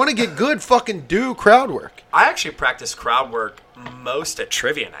 if you want to get good, fucking do crowd work. I actually practice crowd work most at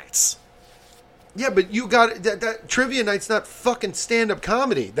trivia nights. Yeah, but you got that trivia night's not fucking stand-up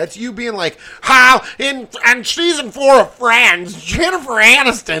comedy. That's you being like, how in season 4 of Friends, Jennifer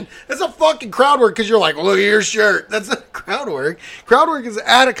Aniston. That's a fucking crowd work because you're like, look at your shirt. That's not crowd work. Crowd work is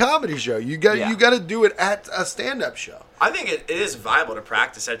at a comedy show. You got to do it at a stand-up show. I think it is viable to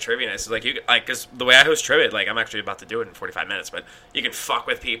practice at trivia nights. Because the way I host trivia, I'm actually about to do it in 45 minutes, but you can fuck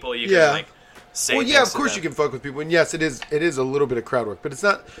with people. You can say well, yeah, things of to course them. you can fuck with people, and yes, it is a little bit of crowd work, but it's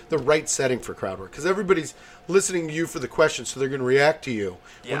not the right setting for crowd work because everybody's listening to you for the questions, so they're going to react to you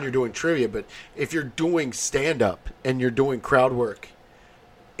when you're doing trivia. But if you're doing stand-up and you're doing crowd work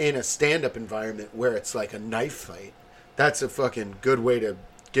in a stand-up environment where it's like a knife fight, that's a fucking good way to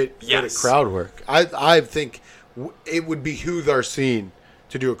get good at crowd work. I think it would behoove our scene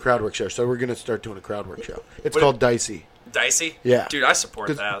to do a crowd work show, so we're going to start doing a crowd work show. It's called Dicey. Dicey? Yeah. Dude, I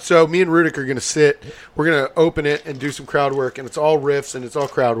support that. So me and Rudick are going to sit. We're going to open it and do some crowd work, and it's all riffs and it's all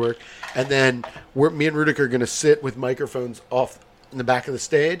crowd work. And then me and Rudick are going to sit with microphones off in the back of the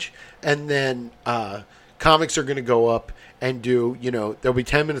stage, and then comics are going to go up and do, there'll be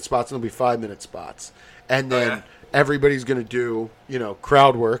 10-minute spots and there'll be 5-minute spots. And then everybody's going to do,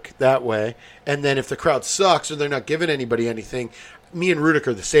 crowd work that way. And then if the crowd sucks or they're not giving anybody anything, me and Rudick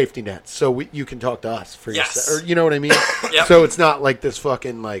are the safety nets, so you can talk to us for your set. Or, you know what I mean? Yep. So it's not like this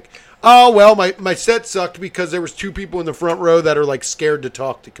fucking oh, well, my set sucked because there was 2 people in the front row that are scared to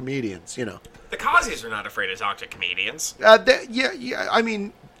talk to comedians, The Causeys are not afraid to talk to comedians. Yeah, I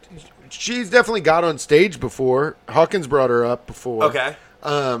mean, she's definitely got on stage before. Hawkins brought her up before. Okay.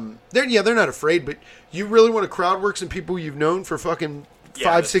 They're not afraid, but you really want to crowd work some people you've known for fucking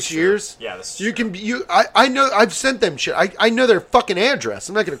 5-6 years. Yeah, that's true. You can be I know I've sent them shit. I know their fucking address.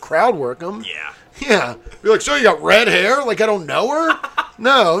 I'm not gonna crowd work them. Yeah. Be like, so you got red hair? I don't know her?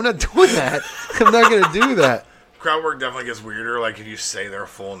 No, I'm not doing that. I'm not gonna do that. Crowd work definitely gets weirder. If you say their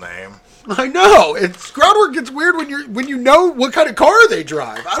full name. I know. Crowd work gets weird when you know what kind of car they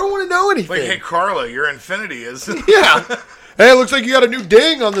drive. I don't want to know anything. Hey Carla, your Infinity is. Yeah. Hey, it looks like you got a new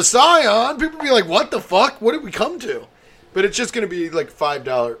ding on the Scion. People be like, what the fuck? What did we come to? But it's just going to be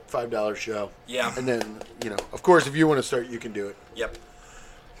 $5 show. Yeah. And then, of course, if you want to start, you can do it. Yep.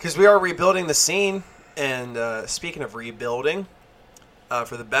 Because we are rebuilding the scene. And speaking of rebuilding,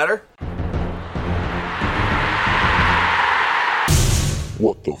 for the better.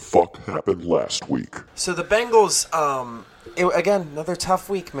 What the fuck happened last week? So the Bengals, again, another tough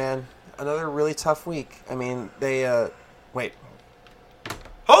week, man. Another really tough week. I mean, they, wait.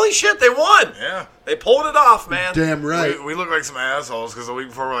 Holy shit, they won! Yeah. They pulled it off, man. Damn right. We look like some assholes because the week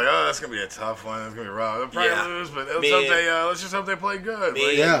before we're like, oh, that's going to be a tough one. It's going to be rough. They'll probably lose, but let's just hope they play good.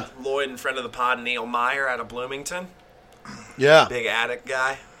 And Lloyd, in front of the pod, Neil Meyer out of Bloomington. Yeah. Big attic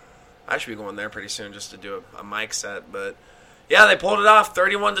guy. I should be going there pretty soon just to do a mic set, but yeah, they pulled it off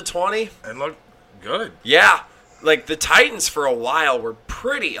 31-20. And look good. Yeah. The Titans for a while were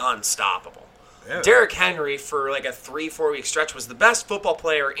pretty unstoppable. Yeah. Derrick Henry, for a 3-4 week stretch, was the best football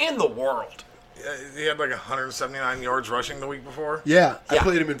player in the world. he had like 179 yards rushing the week before. Yeah, I Yeah.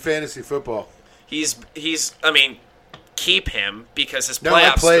 played him in fantasy football. He's. I mean, keep him because his No,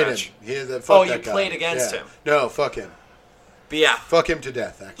 playoff I played stretch. him. He, fuck Oh, that you guy. played against Yeah. him. No, fuck him. But yeah, Fuck him to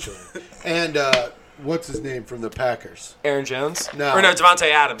death, actually. And what's his name from the Packers? Aaron Jones. No. Or no,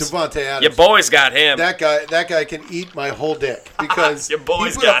 Devontae Adams. Devontae Adams. Your boys got him. That guy can eat my whole dick because Your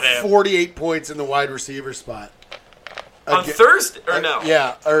boys he put got up him. 48 points in the wide receiver spot. On Thursday or no?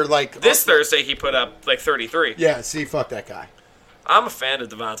 Yeah, or like This Thursday he put up like 33. Yeah, see, fuck that guy. I'm a fan of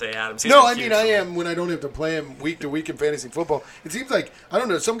Devontae Adams. He's No, been I mean huge I for me. am when I don't have to play him week to week in fantasy football. It seems like I don't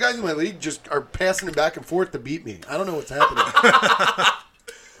know. Some guys in my league just are passing him back and forth to beat me. I don't know what's happening.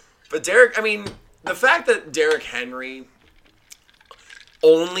 But Derek, I mean, the fact that Derrick Henry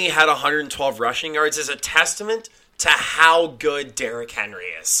only had 112 rushing yards is a testament to how good Derrick Henry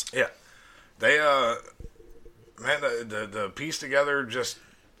is. Yeah. They, man, the piece together just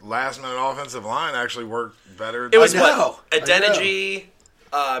last minute offensive line actually worked better. It was I know. what? Adeniji,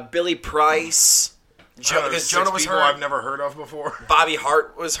 Billy Price, because Jonah was people hurt. I've never heard of before. Bobby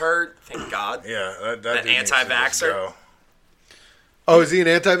Hart was hurt. Thank God. Yeah, that An dude needs to just anti-vaxxer? go. Oh, is he an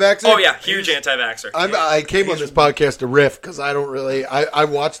anti-vaxxer? Oh yeah, huge anti-vaxxer. I came on this podcast to riff because I don't really. I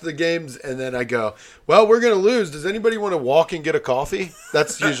watch the games and then I go, well, we're going to lose. Does anybody want to walk and get a coffee?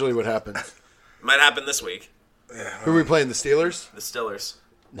 That's usually what happens. Might happen this week. Who are we playing? The Steelers? The Stillers.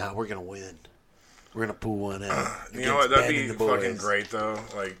 Nah, we're going to win. We're going to pull one out. You know what? That'd Ben be and the boys. fucking great though.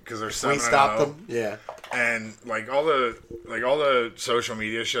 Like, because they're We 7-0. stopped them. Yeah. And like all the social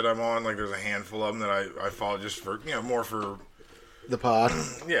media shit I'm on, like there's a handful of them that I follow just for more for The pod.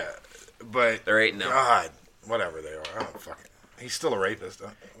 yeah. But They're 8-0. God, whatever they are, I don't fucking. He's still a rapist.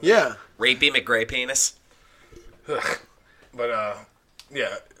 Though. Yeah. Rapey McGray penis. But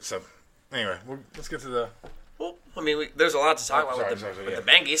yeah. So anyway, let's get to the. Well, I mean, there's a lot to talk about Sorry, with the yeah.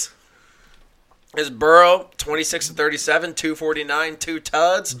 Bengies. Is Burrow 26-37, 249, 2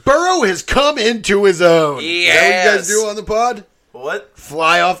 tuds? Burrow has come into his own. Is that what you Yes. guys do on the pod? What?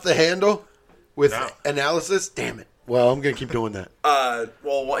 Fly off the handle with No. analysis? Damn it. Well, I'm going to keep doing that.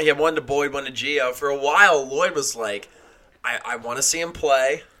 Well, he had one to Boyd, one to Gio. For a while, Lloyd was like, I want to see him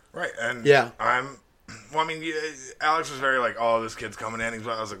play. Right, and Yeah. Well, I mean, Alex was very like, "Oh, this kid's coming in."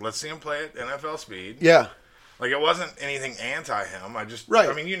 I was like, "Let's see him play at NFL speed." Yeah. Like it wasn't anything anti him. Right.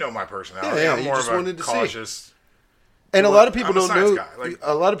 I mean, you know my personality. Yeah, I'm you more just of a wanted to see. cautious. And a lot of people I'm a don't science know. guy, like-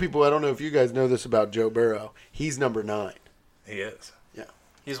 A lot of people, I don't know if you guys know this about Joe Burrow. He's number 9. He is. Yeah.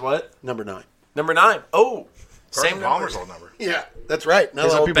 He's what? Number 9. Number 9. Oh, Carson same Palmer's number. old number. Yeah. That's right. Not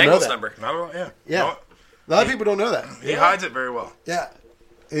His a lot of old people know Bengals that. number. Not at all. Yeah. Yeah. No, A lot of people don't know that. he hides it very well. Yeah.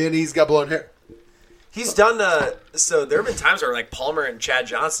 And he's got blonde hair. He's done, so there have been times where, like, Palmer and Chad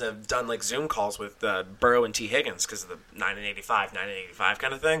Johnson have done, like, Zoom calls with Burrow and T. Higgins because of the 9 and 85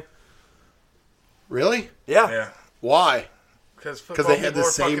 kind of thing. Really? Yeah. Yeah. Why? Because They had the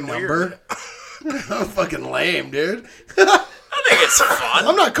same number? That's fucking lame, dude. I think it's fun.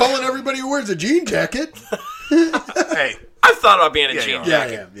 I'm not calling everybody who wears a jean jacket. Hey, I've thought about being a Yeah, jean you are.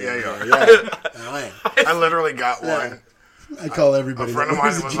 jacket. Yeah, you are. I am. I literally got one. I call A everybody. friend of that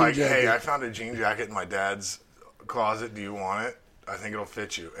mine wears a was jean like, jacket. "Hey, I found a jean jacket in my dad's closet. Do you want it? I think it'll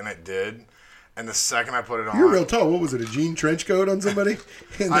fit you." And it did. And the second I put it on, You're real tall. What was it? A jean trench coat on somebody?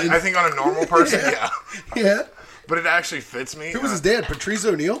 And then- I think on a normal person, yeah. yeah. But it actually fits me. Who was his dad? Patrice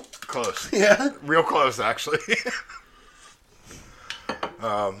O'Neal? Close. Yeah. Real close, actually.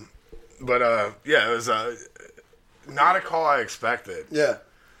 Yeah, it was not a call I expected. Yeah. It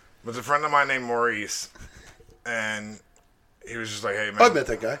was a friend of mine named Maurice, and he was just like, "Hey, man." I've met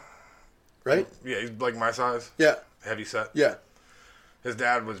that guy. Right? Yeah, he's like my size. Yeah. Heavy set. Yeah. His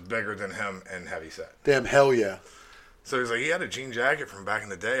dad was bigger than him and heavy set. Damn, hell yeah. So he's like, "He had a jean jacket from back in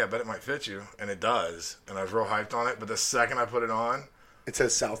the day. I bet it might fit you." And it does. And I was real hyped on it. But the second I put it on, It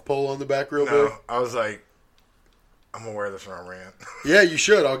says South Pole on the back real big. no, I was like, "I'm going to wear this when I rant." Yeah, you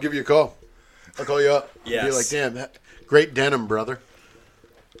should. I'll give you a call. I'll call you up. Yes. Be like, damn, that great denim, brother.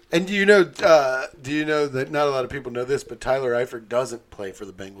 And do you know that not a lot of people know this, but Tyler Eifert doesn't play for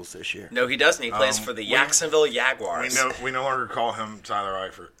the Bengals this year. No, he doesn't. He plays for the Jacksonville Jaguars. We no longer call him Tyler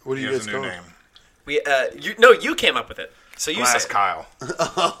Eifert. What do you he has guys a new call him? name. You came up with it. So you Glass say Kyle.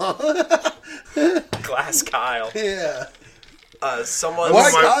 Glass Kyle. Yeah. Someone.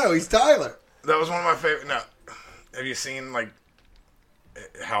 Why my- Kyle? He's Tyler. That was one of my favorite. No, have you seen like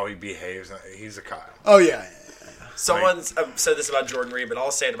how he behaves? He's a Kyle. Oh, yeah. Someone's said this about Jordan Reed, but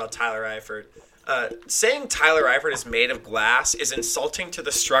I'll say it about Tyler Eifert. Saying Tyler Eifert is made of glass is insulting to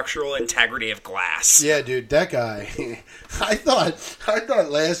the structural integrity of glass. Yeah, dude, that guy. I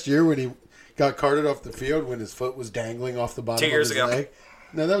thought last year when he got carted off the field when his foot was dangling off the bottom 2 years of his ago. leg.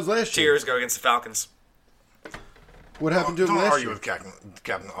 No, that was last 2 year. years ago against the Falcons. What happened to him Don't last argue year? with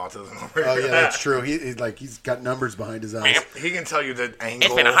Captain Autism. Oh yeah, that's true. He's got numbers behind his eyes. He can tell you the angle.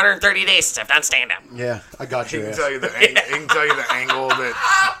 It's been 130 days since I've done stand-up. Yeah, I got He your can ass. tell you the he can tell you the angle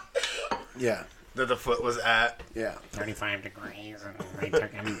Yeah, that the foot was at. yeah. 35 degrees, and they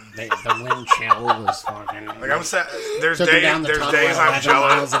took him. The wind chill was fucking. Like I'm sad. There's took him down days. the There's tunnel days at I'm 11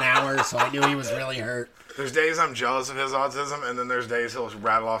 miles jealous. an hour, so I knew he was really hurt. There's days I'm jealous of his autism, and then there's days he'll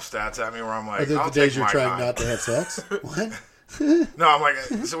rattle off stats at me where I'm Are like, there I'll the days take you're my trying time. not to have sex? What? No, I'm like,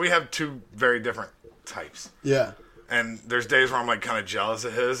 so we have two very different types. Yeah. And there's days where I'm like kind of jealous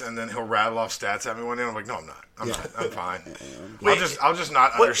of his, and then he'll rattle off stats at me one day, and I'm like, no, I'm not. I'm fine. I'll just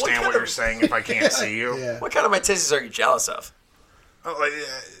not understand what you're saying if I can't see you. Yeah. What kind of my tizzies are you jealous of? Oh, like,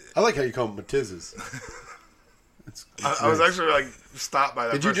 I like how you call them tizzes. I was actually like stopped by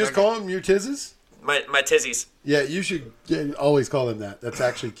that. Did for you a just second. call them your tizzes? My tizzies. Yeah, you should always call them that. That's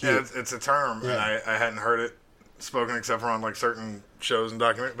actually cute. Yeah, it's a term, Yeah. and I hadn't heard it spoken except for on like certain shows and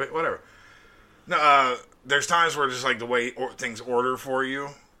documentaries, but whatever. No, there's times where just like the way things order for you,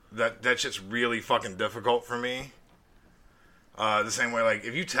 that shit's really fucking difficult for me. The same way, like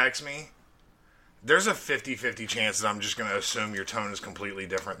if you text me, there's a 50-50 chance that I'm just going to assume your tone is completely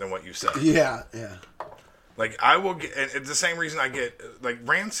different than what you said. Yeah, yeah. Like I will get, and it's the same reason I get, like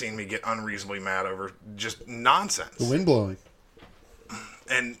Rand's seen me get unreasonably mad over just nonsense. The wind blowing.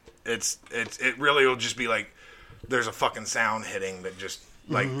 And it really will just be like there's a fucking sound hitting that just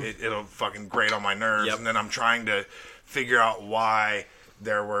like it'll fucking grate on my nerves. Yep. And then I'm trying to figure out why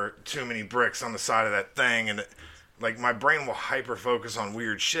there were too many bricks on the side of that thing, and like my brain will hyper focus on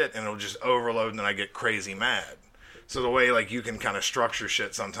weird shit and it'll just overload, and then I get crazy mad. So the way like you can kind of structure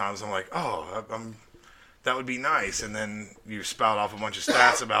shit sometimes, I'm like, oh, that would be nice, and then you spout off a bunch of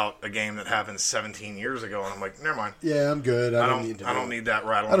stats about a game that happened 17 years ago, and I'm like, never mind. Yeah, I'm good. I don't need to. I don't need that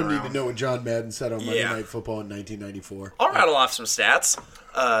rattling I don't around. need to know what John Madden said on Monday Yeah. Night Football in 1994. I'll rattle off some stats.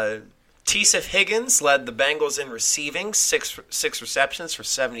 T-Sif Higgins led the Bengals in receiving, six receptions for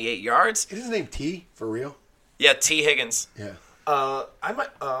 78 yards. Is his name T for real? Yeah, T. Higgins. Yeah. I'll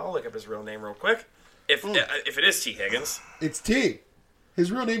look up his real name real quick. If it is T. Higgins, It's T.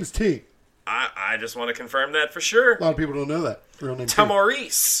 His real name is T. I just want to confirm that for sure. A lot of people don't know that. Real name T.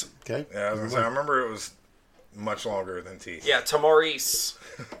 Tamaris. Okay. Yeah, I was gonna say, I remember it was much longer than T. Yeah, Tamaris.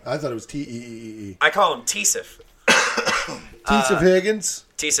 I thought it was T-E-E-E. I call him T-Sif. T-Sif Higgins.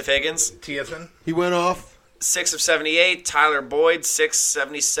 T-Sif Higgins. Tiethan? He went off. 6 of 78. Tyler Boyd,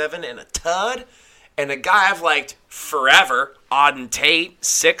 677 and a tud. And a guy I've liked forever, Auden Tate,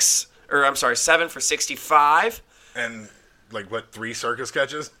 7 for 65. And, like, what, 3 circus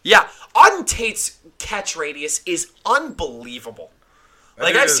catches? Yeah, Auden Tate's catch radius is unbelievable.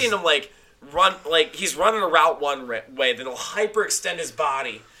 Like, I've seen him, like, run, like, he's running a route one way, then he'll hyperextend his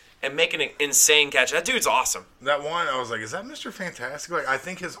body and make an insane catch. That dude's awesome. That one, I was like, is that Mr. Fantastic? Like, I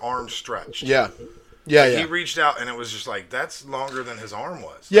think his arm stretched. Yeah. Yeah, Like, yeah. He reached out, and it was just like, that's longer than his arm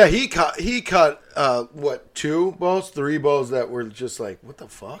was. Yeah, he cut what, 2 balls, 3 balls that were just like, what the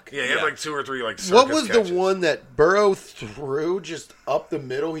fuck? Yeah, he had like 2 or 3 like circus What was catches. the one that Burrow threw just up the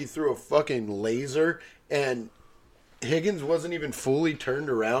middle? He threw a fucking laser, and Higgins wasn't even fully turned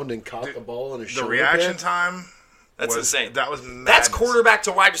around and caught the ball in a The shoulder reaction pad? time. That's insane. That was madness. That's quarterback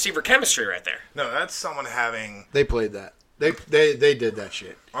to wide receiver chemistry right there. No, that's someone having. They played that. They did that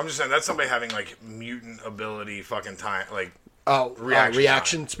shit. I'm just saying that's somebody having like mutant ability, fucking time, like Oh,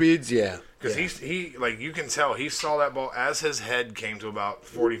 reaction speeds, yeah. because yeah. he like you can tell he saw that ball as his head came to about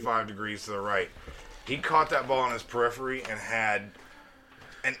 45 degrees to the right. He caught that ball on his periphery and had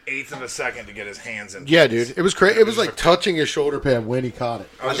an eighth of a second to get his hands in. Yeah, place. dude, it was crazy. It was like touching his shoulder pad when he caught it.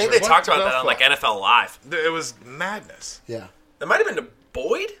 I think they talked about that on like NFL Live. It was madness. Yeah. It might have been to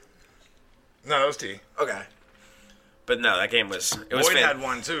Boyd. No, that was T. Okay, but no, that game was. It was Boyd fan- had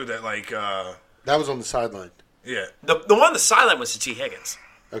one too that like That was on the sideline. yeah. the one on the sideline was to T. Higgins.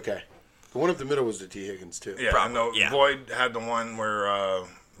 Okay. The one up the middle was the T. Higgins, too. Yeah, Probably, no, yeah. Boyd had the one where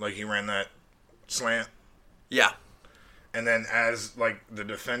like he ran that slant, Yeah, and then as like the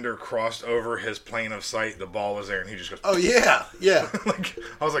defender crossed over his plane of sight, the ball was there, and he just goes. Oh, yeah. Yeah. Like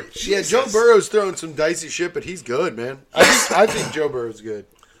I was like, Yeah, Joe Jesus. Burrow's throwing some dicey shit, but he's good, man. I think Joe Burrow's good.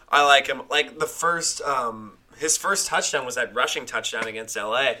 I like him. Like the first, his first touchdown was that rushing touchdown against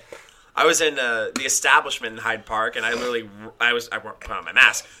LA. I was in the establishment in Hyde Park, and I put on my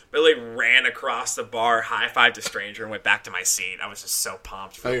mask, literally ran across the bar, high-fived a stranger, and went back to my seat. I was just so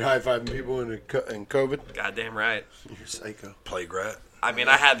pumped. Are you high-fiving people in COVID? Goddamn right. You're psycho. Plague rat. I mean,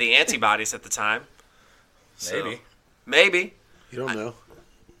 I had the antibodies at the time. So, Maybe. Maybe. You don't know.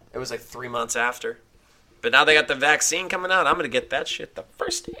 It was like 3 months after. But now they got the vaccine coming out. I'm going to get that shit the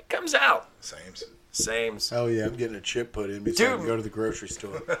first day it comes out. Same. Oh, yeah, I'm getting a chip put in before I can go to the grocery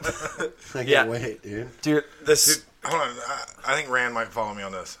store. I can't wait, dude. Dude, hold on. I think Rand might follow me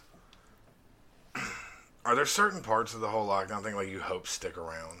on this. Are there certain parts of the whole lockdown thing like you hope stick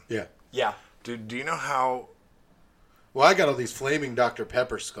around? Yeah. Yeah. Dude, do you know how... Well, I got all these flaming Dr.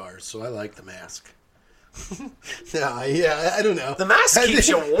 Pepper scars, so I like the mask. I don't know. The mask keeps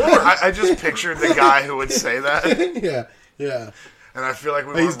you warm. I just pictured the guy who would say that. Yeah. And I feel like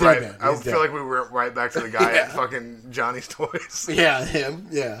we He's went dead, man. I He's feel dead. like we went right back to the guy at fucking Johnny's Toys. Yeah, him.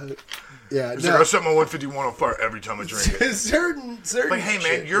 Yeah. He's like, I set my 151 on fire every time I drink it. certain. Like, hey, man,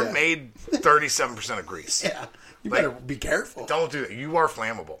 shit, you're made 37% of grease. Yeah. You better be careful. Don't do that. You are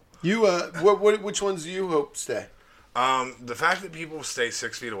flammable. You, which ones do you hope stay? The fact that people stay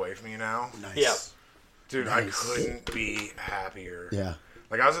 6 feet away from you now. Nice. Yeah. Dude, Nice. I couldn't be happier. Yeah.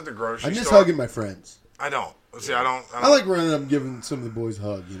 Like, I was at the grocery I store. miss hugging my friends. I don't. See, I don't. I like running up and giving some of the boys a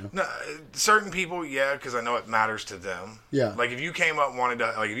hug, you know? No, certain people, yeah, because I know it matters to them. Yeah. Like, if you came up and wanted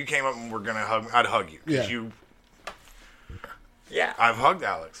to, like, if you came up and were going to hug me, I'd hug you. Because Yeah. I've hugged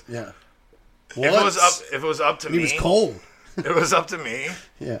Alex. Yeah. If it was up to me. He was cold. If it was up to me.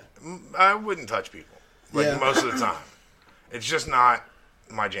 Yeah. I wouldn't touch people. Like, most of the time. It's just not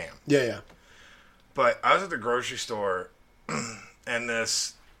my jam. Yeah. But I was at the grocery store, and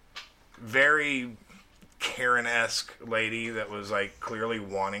this very Karen-esque lady that was, like, clearly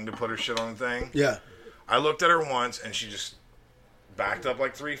wanting to put her shit on the thing. Yeah. I looked at her once, and she just backed up,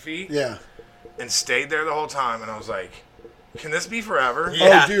 like, 3 feet. Yeah. And stayed there the whole time, and I was like, can this be forever?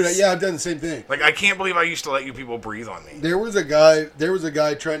 Yes. Oh, dude, I've done the same thing. Like, I can't believe I used to let you people breathe on me. There was a guy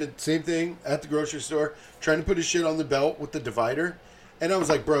trying to, same thing, at the grocery store, trying to put his shit on the belt with the divider. And I was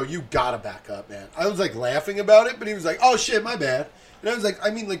like, bro, you gotta back up, man. I was like laughing about it, but he was like, oh shit, my bad. And I was like, I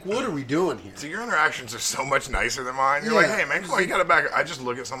mean, like, what are we doing here? So your interactions are so much nicer than mine. You're like, hey, man, come on, you gotta back up. I just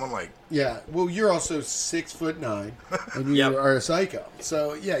look at someone like... Yeah, well, you're also 6'9", and you are a psycho.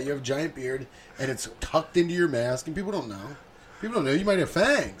 So, yeah, you have a giant beard, and it's tucked into your mask, and people don't know. People don't know. You might have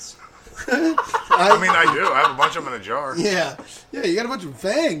fangs. I mean, I do. I have a bunch of them in a jar. Yeah, you got a bunch of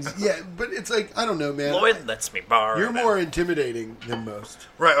fangs. Yeah, but it's like, I don't know, man. Lloyd lets me borrow You're them. more intimidating than most.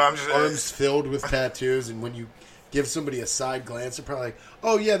 Right, well, I'm just... Arms filled with tattoos, and when you give somebody a side glance, they're probably like,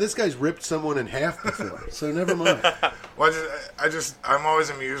 oh, yeah, this guy's ripped someone in half before, so never mind. Well, I'm always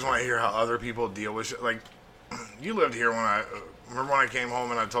amused when I hear how other people deal with shit. Like, you lived here remember when I came home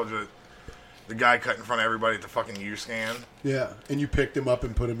and I told you that the guy cut in front of everybody at the fucking U-scan? Yeah, and you picked him up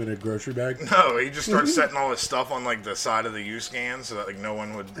and put him in a grocery bag? No, he just started setting all his stuff on, like, the side of the U-scan so that, like, no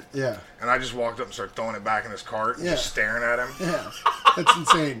one would... Yeah. And I just walked up and started throwing it back in his cart and just staring at him. Yeah, that's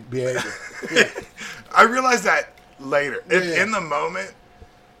insane behavior. Yeah. I realized that later. Yeah. In the moment,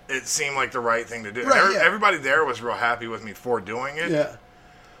 it seemed like the right thing to do. Right, Everybody there was real happy with me for doing it. Yeah.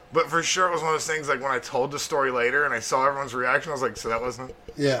 But for sure, it was one of those things, like, when I told the story later and I saw everyone's reaction, I was like, so that wasn't...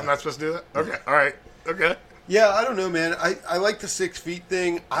 Yeah. I'm not supposed to do that? Okay, all right, okay. Yeah, I don't know, man. I like the 6 feet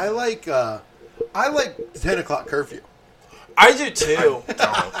thing. I like the 10 o'clock curfew. I do, too.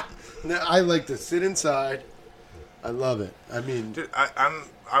 I like to sit inside. I love it. I mean... Dude, I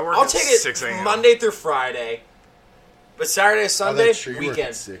work I'll at take 6 it a.m. Monday through Friday. But Saturday, Sunday, that's true. You work weekend.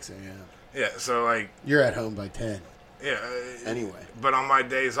 at 6 a.m. Yeah, so, like... You're at home by 10. Yeah. Anyway. But on my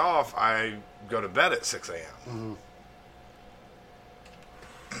days off, I go to bed at 6 a.m. Mm-hmm.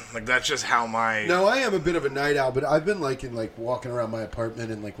 Like, that's just how my... No, I am a bit of a night owl, but I've been liking, like, walking around my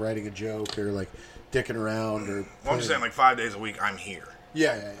apartment and, like, writing a joke or, like, dicking around or... Well, I'm just saying, like, 5 days a week, I'm here.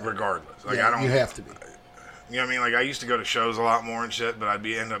 Yeah. Regardless. Like, Yeah, I don't... you have to be. You know what I mean? Like, I used to go to shows a lot more and shit, but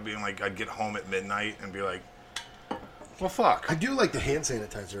end up being like, I'd get home at midnight and be like, well, fuck. I do like the hand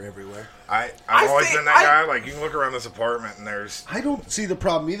sanitizer everywhere. I've always been that guy. Like, you can look around this apartment and there's... I don't see the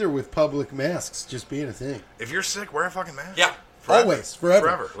problem either with public masks just being a thing. If you're sick, wear a fucking mask. Yeah. Forever. Always,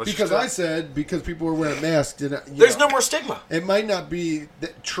 forever. Let's Because just do I it. said, because people were wearing masks. And, There's no more stigma. It might not be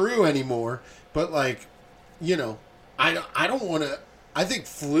true anymore, but, like, you know, I don't want to... I think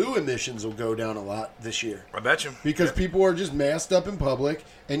flu emissions will go down a lot this year. I bet you. Because people are just masked up in public.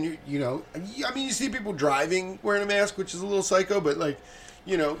 And, you know, I mean, you see people driving wearing a mask, which is a little psycho, but, like,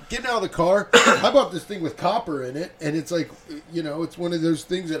 you know, getting out of the car. I bought this thing with copper in it, and it's like, you know, it's one of those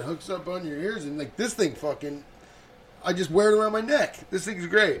things that hooks up on your ears. And, like, this thing fucking, I just wear it around my neck. This thing's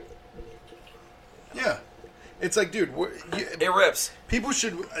great. Yeah. It's like, dude, it rips. People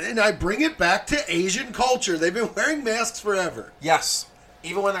should, and I bring it back to Asian culture. They've been wearing masks forever. Yes.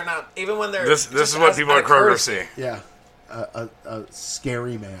 Even when they're not, even when they're... This is what people at Kroger see. Yeah. A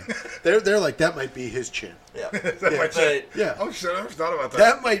scary man. They're like, that might be his chin. Yeah. That might be. Yeah. Oh, shit, I never thought about that.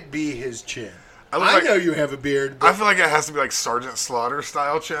 That might be his chin. I know you have a beard. I feel like it has to be like Sergeant Slaughter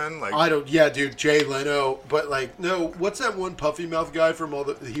style chin. Like I don't. Yeah, dude, Jay Leno. But like, no. What's that one puffy mouth guy from all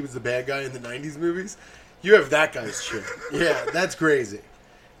the? He was the bad guy in the '90s movies. You have that guy's chin. Yeah, that's crazy.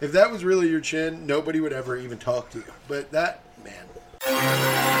 If that was really your chin, nobody would ever even talk to you. But that, man.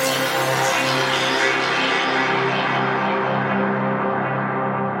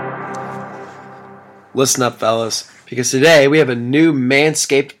 Listen up, fellas, because today we have a new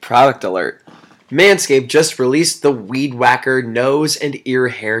Manscaped product alert. Manscaped just released the Weed Whacker nose and ear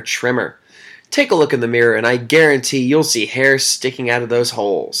hair trimmer. Take a look in the mirror and I guarantee you'll see hair sticking out of those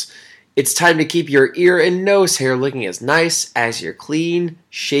holes. It's time to keep your ear and nose hair looking as nice as your clean,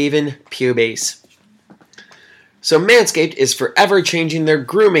 shaven pubes. So Manscaped is forever changing their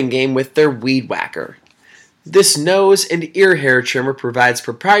grooming game with their Weed Whacker. This nose and ear hair trimmer provides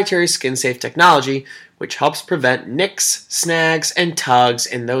proprietary skin-safe technology which helps prevent nicks, snags, and tugs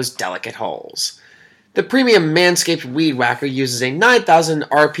in those delicate holes. The premium Manscaped Weed Whacker uses a 9,000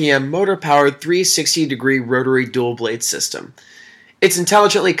 RPM motor-powered 360-degree rotary dual-blade system. Its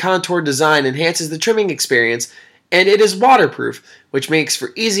intelligently contoured design enhances the trimming experience, and it is waterproof, which makes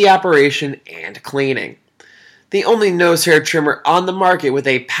for easy operation and cleaning. The only nose hair trimmer on the market with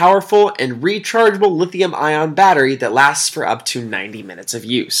a powerful and rechargeable lithium-ion battery that lasts for up to 90 minutes of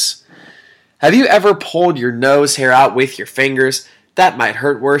use. Have you ever pulled your nose hair out with your fingers? That might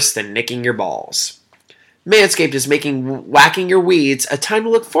hurt worse than nicking your balls. Manscaped is making whacking your weeds a time to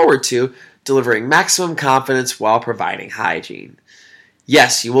look forward to, delivering maximum confidence while providing hygiene.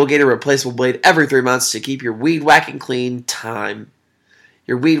 Yes, you will get a replaceable blade every 3 months to keep your weed whacking clean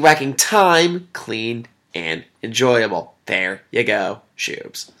clean and enjoyable. There you go,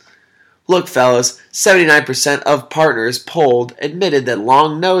 Shoobs. Look, fellas, 79% of partners polled admitted that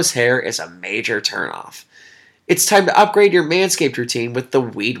long nose hair is a major turnoff. It's time to upgrade your Manscaped routine with the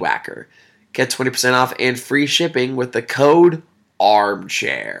Weed Whacker. Get 20% off and free shipping with the code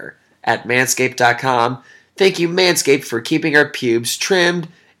ARMCHAIR at manscaped.com. Thank you, Manscaped, for keeping our pubes trimmed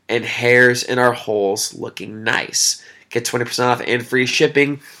and hairs in our holes looking nice. Get 20% off and free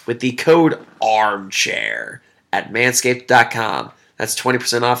shipping with the code ARMCHAIR at manscaped.com. That's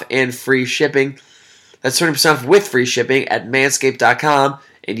 20% off and free shipping. That's 20% off with free shipping at manscaped.com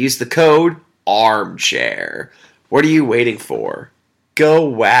and use the code ARMCHAIR. What are you waiting for? Go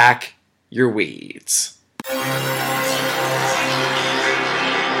whack your weeds.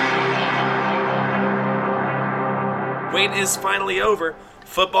 Wait is finally over.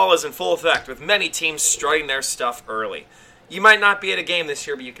 Football is in full effect, with many teams starting their stuff early. You might not be at a game this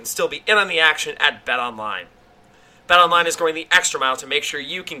year, but you can still be in on the action at BetOnline. BetOnline is going the extra mile to make sure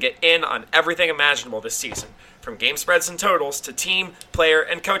you can get in on everything imaginable this season. From game spreads and totals to team, player,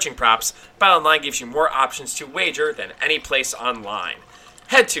 and coaching props, BetOnline gives you more options to wager than any place online.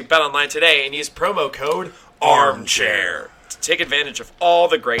 Head to BetOnline today and use promo code ARMCHAIR to take advantage of all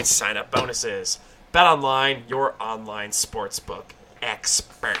the great sign-up bonuses. BetOnline, your online sportsbook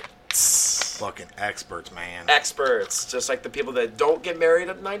experts. Fucking experts, man. Experts. Just like the people that don't get married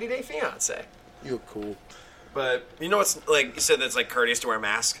at 90 Day Fiancé. You're cool. But you know what's, like, you said that's like courteous to wear a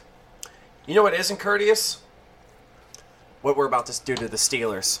mask? You know what isn't courteous? What we're about to do to the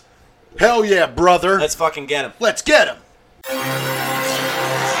Steelers. Hell yeah, brother. Let's fucking get him. Let's get him.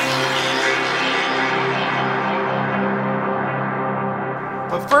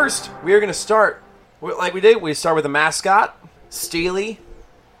 But first, we are going to start, like we did, we start with the mascot, Steely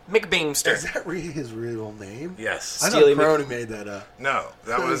McBeamster. Is that really his real name? Yes. I know Crony made that up. No,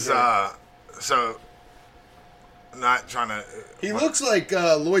 that was, so, not trying to... He looks like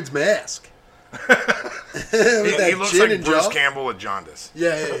Lloyd's mask. he looks like Bruce Campbell with jaundice.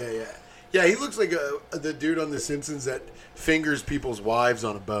 Yeah. Yeah, he looks like the dude on The Simpsons that fingers people's wives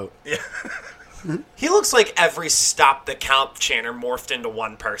on a boat. Yeah. He looks like every Stop the Count chanter morphed into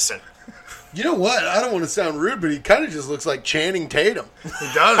one person. You know what? I don't want to sound rude, but he kind of just looks like Channing Tatum.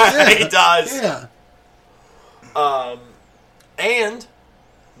 He does. Yeah. He does. Yeah. And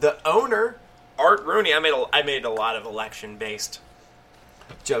the owner, Art Rooney, I made a lot of election-based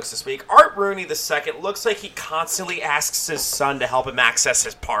jokes this week. Art Rooney II looks like he constantly asks his son to help him access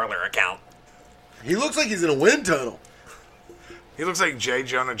his Parler account. He looks like he's in a wind tunnel. He looks like J.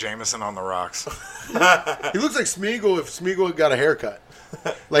 Jonah Jameson on the rocks. He looks like Smeagol if Smeagol got a haircut.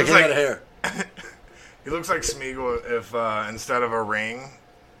 Like he had hair. He looks like Smeagol if instead of a ring,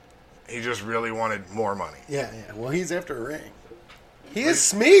 he just really wanted more money. Yeah. Well, he's after a ring. He is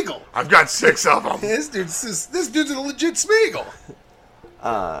Smeagol. I've got 6 of them. This dude's a legit Smeagol.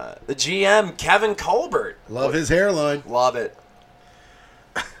 The GM, Kevin Colbert. Love his hairline. Love it.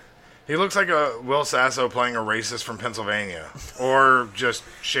 He looks like a Will Sasso playing a racist from Pennsylvania, or just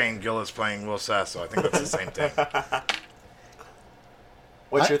Shane Gillis playing Will Sasso. I think that's the same thing.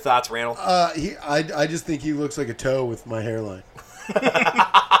 What's your thoughts, Randall? I just think he looks like a toe with my hairline.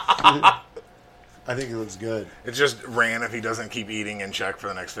 I think he looks good. It's just Rand if he doesn't keep eating in check for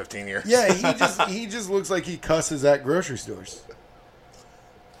the next 15 years. Yeah, he just looks like he cusses at grocery stores.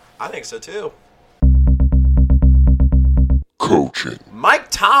 I think so too. Coaching.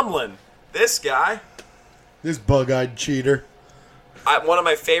 Mike Tomlin, this guy. This bug-eyed cheater. One of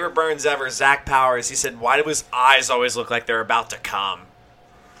my favorite burns ever, Zach Powers. He said, "Why do his eyes always look like they're about to come?"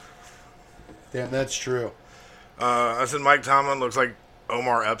 Damn, that's true. I said Mike Tomlin looks like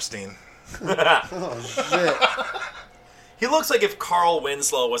Omar Epstein. Oh, shit. He looks like if Carl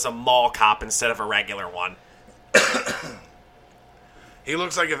Winslow was a mall cop instead of a regular one. He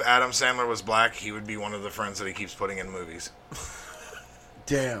looks like if Adam Sandler was black, he would be one of the friends that he keeps putting in movies.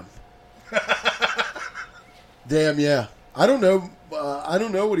 Damn. Damn, yeah. I don't know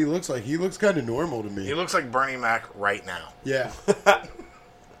what he looks like. He looks kind of normal to me. He looks like Bernie Mac right now. Yeah.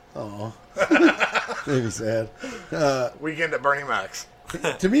 Aw. Made me sad. Weekend at Bernie Mac's.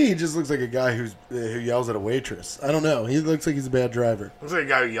 To me, he just looks like a guy who yells at a waitress. I don't know. He looks like he's a bad driver. Looks like a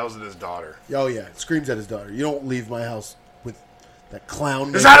guy who yells at his daughter. Oh, yeah. Screams at his daughter. You don't leave my house with that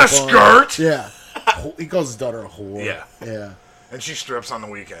clown. Is that a skirt? Yeah. He calls his daughter a whore. Yeah. Yeah. And she strips on the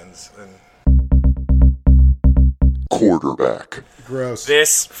weekends. And Quarterback. Gross.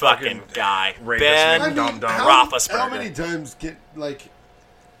 This fucking guy, Ben Roethlisberger. How many times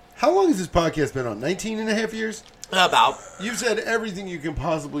how long has this podcast been on? 19 and a half years? About. You've said everything you can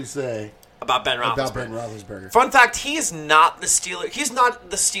possibly say about Ben Roethlisberger. Roethlisberger. Fun fact: he is not the Steelers. He's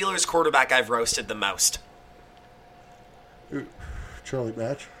not the Steelers quarterback I've roasted the most. Ooh, Charlie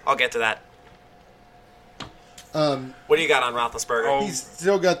Batch. I'll get to that. What do you got on Roethlisberger? He's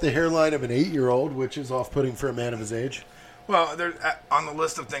still got the hairline of an 8-year-old, which is off-putting for a man of his age. Well, on the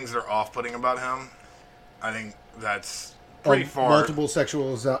list of things that are off-putting about him, I think that's pretty far. Multiple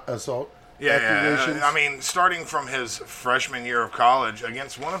sexual assault. Yeah. I mean, starting from his freshman year of college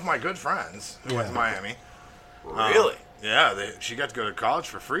against one of my good friends who went to Miami. Really? She got to go to college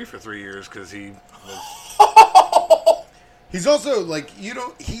for free for 3 years because he was... He's also,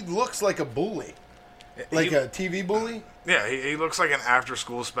 he looks like a bully. Like a TV bully? Yeah, he looks like an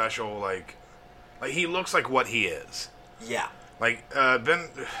after-school special, like he looks like what he is. Yeah. Like,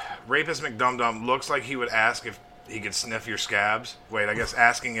 Rapist McDumdum looks like he would ask if he could sniff your scabs. Wait, I guess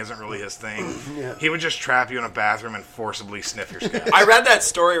asking isn't really his thing. Yeah. He would just trap you in a bathroom and forcibly sniff your scabs. I read that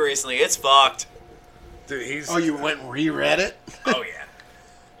story recently. It's fucked. Dude, Oh, you went and reread it? Oh, yeah.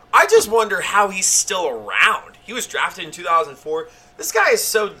 I just wonder how he's still around. He was drafted in 2004. This guy is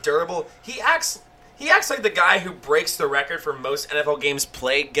so durable. He acts like the guy who breaks the record for most NFL games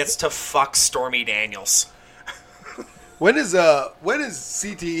played gets to fuck Stormy Daniels. When is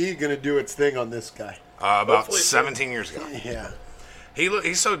CTE going to do its thing on this guy? About Hopefully 17 years ago. Yeah.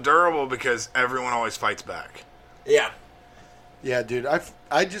 He's so durable because everyone always fights back. Yeah. Yeah, dude. I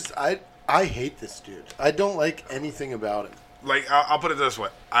hate this dude. I don't like anything about him. Like, I'll put it this way.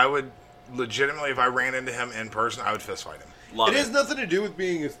 I would legitimately, if I ran into him in person, I would fist fight him. It has nothing to do with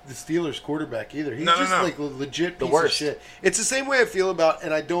being the Steelers quarterback either. He's just like a legit piece worst. of shit. It's the same way I feel about,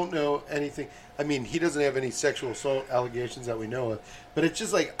 and I don't know anything. I mean, he doesn't have any sexual assault allegations that we know of. But it's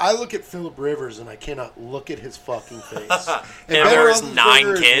just like, I look at Phillip Rivers and I cannot look at his fucking face. And Him Ben or his Roethlisberger 9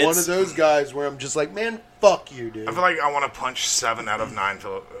 is kids. one of those guys where I'm just like, man, fuck you, dude. I feel like I want to punch 7 out of 9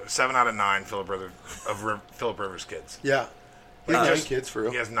 Phillip Rivers kids. Yeah. He has 9 kids, for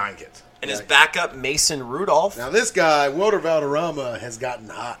real. He has 9 kids. And his backup, Mason Rudolph. Now this guy, Walter Valderrama, has gotten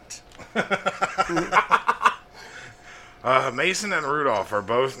hot. Mason and Rudolph are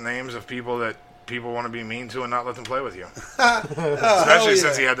both names of people that people want to be mean to and not let them play with you. Especially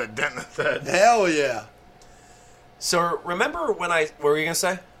since he had that dent in his head. Hell yeah. So remember when what were you going to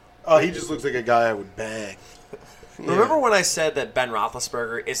say? Oh, he just looks like a guy I would bang. Remember when I said that Ben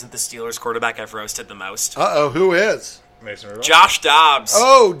Roethlisberger isn't the Steelers quarterback I've roasted the most? Uh-oh, who is? Mason Rudolph? Josh Dobbs.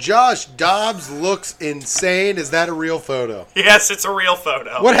 Oh, Josh Dobbs looks insane. Is that a real photo? Yes, it's a real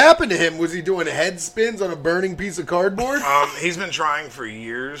photo. What happened to him? Was he doing head spins on a burning piece of cardboard? He's been trying for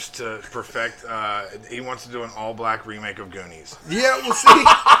years to perfect. He wants to do an all-black remake of Goonies. Yeah, well, see,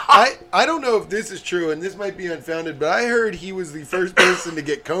 I don't know if this is true, and this might be unfounded, but I heard he was the first person to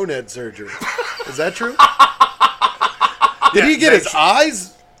get cone head surgery. Is that true? Did he get his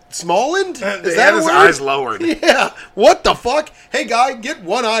eyes smallened? Is that his a word? eyes lowered. Yeah. What the fuck? Hey, guy, get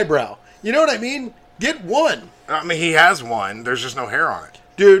one eyebrow. You know what I mean? Get one. I mean, he has one. There's just no hair on it.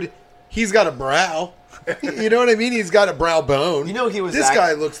 Dude, he's got a brow. You know what I mean? He's got a brow bone. You know he was This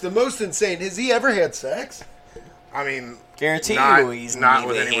guy looks the most insane. Has he ever had sex? I mean, guarantee not, you he's not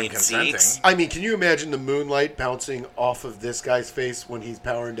with anyone consenting. I mean, can you imagine the moonlight bouncing off of this guy's face when he's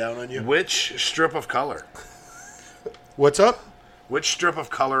powering down on you? Which strip of color? What's up? Which strip of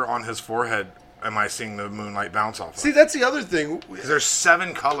color on his forehead am I seeing the moonlight bounce off of? See, that's the other thing. There's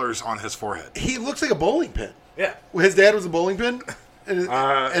 7 colors on his forehead. He looks like a bowling pin. Yeah. His dad was a bowling pin, and his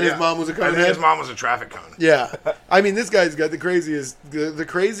mom was a cone I think head. his mom was a traffic cone. Yeah. I mean, this guy's got the craziest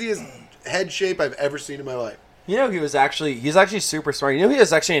head shape I've ever seen in my life. You know, he's actually super smart. You know, he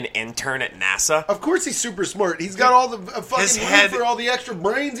was actually an intern at NASA. Of course, he's super smart. He's got all the His fucking head- room for all the extra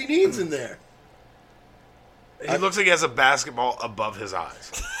brains he needs in there. He looks like he has a basketball above his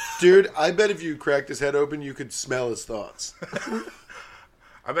eyes. Dude, I bet if you cracked his head open, you could smell his thoughts.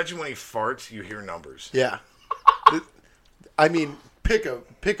 I bet you when he farts, you hear numbers. Yeah. I mean, pick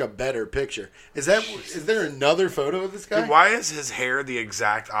a better picture. Is there another photo of this guy? Dude, why is his hair the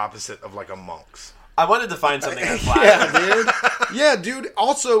exact opposite of like a monk's? I wanted to find something that flat. Yeah, dude. Yeah, dude.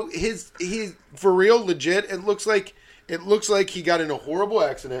 Also, he's for real, legit. It looks like he got in a horrible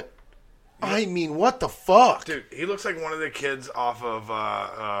accident. I mean, what the fuck, dude? He looks like one of the kids off of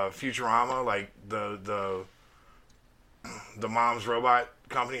Futurama, like the mom's robot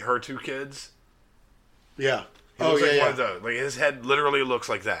company. Her 2 kids. Yeah. He looks like one of those. Like his head literally looks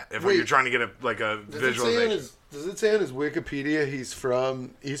like that. If you're trying to get a visualization. Does it say on his Wikipedia he's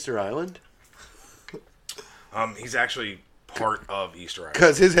from Easter Island? He's actually part of Easter Island.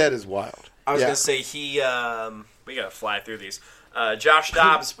 Because his head is wild. I was going to say we got to fly through these. Josh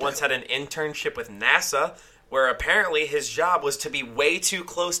Dobbs once had an internship with NASA where apparently his job was to be way too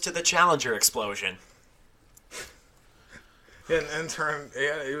close to the Challenger explosion. He was an intern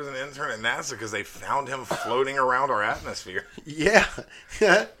at NASA because they found him floating around our atmosphere. Yeah.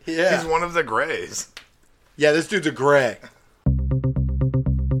 Yeah. He's one of the Greys. Yeah, this dude's a Gray.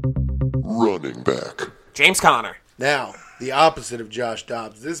 Running back. James Conner. Now, the opposite of Josh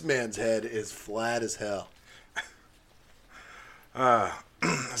Dobbs. This man's head is flat as hell.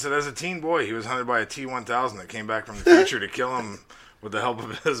 So as a teen boy, he was hunted by a T-1000 that came back from the future to kill him with the help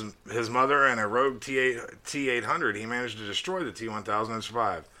of his mother and a rogue T-800. He managed to destroy the T-1000 and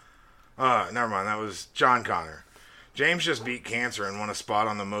survive. Never mind, that was John Connor. James just beat cancer and won a spot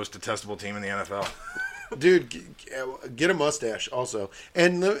on the most detestable team in the NFL. Dude, get a mustache also.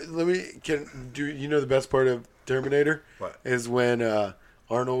 And let me, do you know the best part of Terminator? What? Is when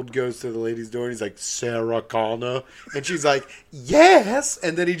Arnold goes to the lady's door and he's like, Sarah Connor. And she's like, yes.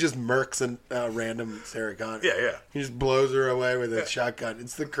 And then he just murks a random Sarah Connor. Yeah. He just blows her away with a shotgun.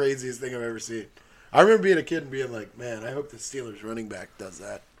 It's the craziest thing I've ever seen. I remember being a kid and being like, man, I hope the Steelers running back does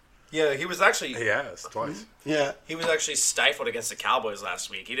that. Yeah, he was actually... He has, twice. Yeah. He was actually stifled against the Cowboys last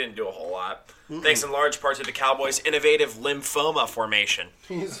week. He didn't do a whole lot. Thanks in large part to the Cowboys' innovative lymphoma formation.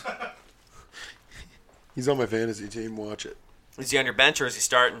 He's on my fantasy team. Watch it. Is he on your bench or is he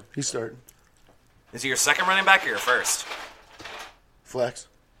starting? He's starting. Is he your second running back or your first? Flex.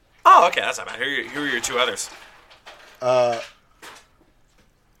 Oh, okay, that's not bad. Who are your 2 others? I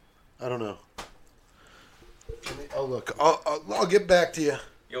don't know. I'll look. I'll get back to you.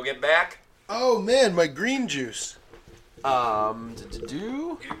 You'll get back? Oh, man, my green juice. Get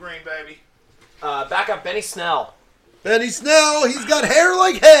green, baby. Back up Benny Snell. Benny Snell, he's got hair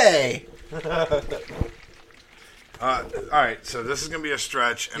like hay. All right, so this is going to be a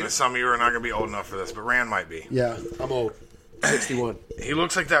stretch, and some of you are not going to be old enough for this, but Rand might be. Yeah, I'm old. 61. He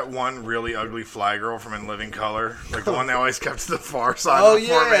looks like that one really ugly fly girl from In Living Color, like the one they always kept to the far side Oh, of the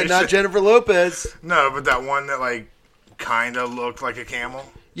yeah, formation. not Jennifer Lopez. No, but that one that, like, kind of looked like a camel.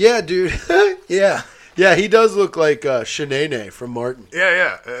 Yeah, dude. Yeah. Yeah, he does look like Shanae from Martin.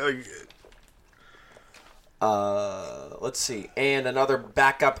 Yeah. Let's see. And another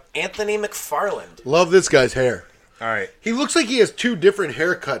backup, Anthony McFarland. Love this guy's hair. All right. He looks like he has 2 different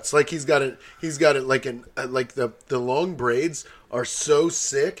haircuts. Like he's got it like the long braids are so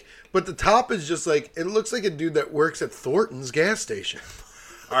sick, but the top is just like, it looks like a dude that works at Thornton's gas station.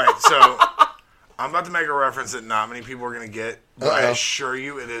 All right, so I'm about to make a reference that not many people are going to get, but I assure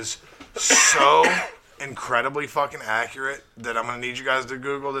you it is so incredibly fucking accurate that I'm going to need you guys to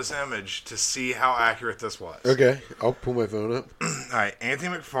Google this image to see how accurate this was. Okay, I'll pull my phone up. All right,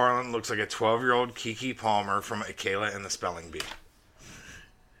 Anthony McFarland looks like a 12-year-old Keke Palmer from Akela and the Spelling Bee.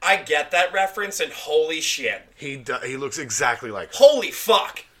 I get that reference, and holy shit. He looks exactly like that. Holy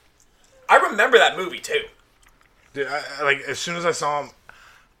fuck. I remember that movie, too. Dude, like, as soon as I saw him,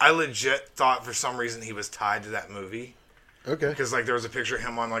 I legit thought for some reason he was tied to that movie. Okay. Because, like, there was a picture of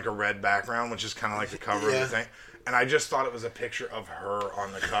him on, like, a red background, which is kind of like the cover of the thing. And I just thought it was a picture of her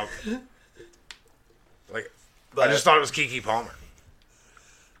on the cover. Like, I just thought it was Keke Palmer.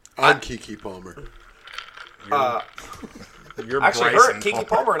 I'm Keke Palmer. You're actually, Bryson Keke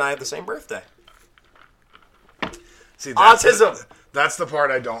Palmer and I have the same birthday. See, autism. That's the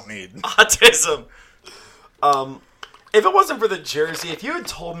part I don't need. Autism. If it wasn't for the jersey, if you had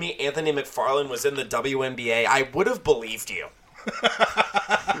told me Anthony McFarland was in the WNBA, I would have believed you.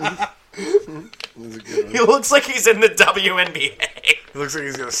 He looks like he's in the WNBA. He looks like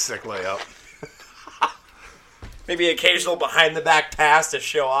he's got a sick layup. Maybe occasional behind-the-back pass to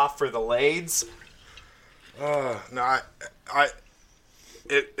show off for the Lades. No,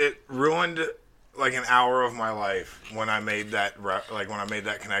 it ruined like an hour of my life when I made that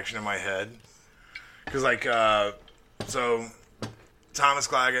connection in my head. Because so Thomas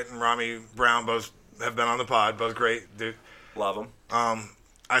Claggett and Rami Brown both have been on the pod, both great dude. Love them.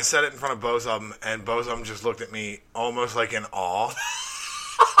 I said it in front of both of them, and both of them just looked at me almost like in awe. Like,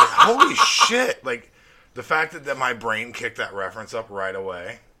 holy shit! Like the fact that my brain kicked that reference up right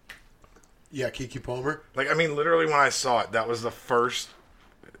away. Yeah, Keke Palmer. Like, I mean, literally when I saw it, that was the first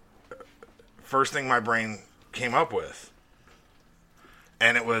thing my brain came up with.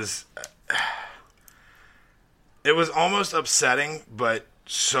 And it was almost upsetting, but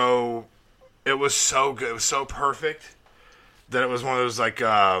it was so good. It was so perfect that it was one of those, like, it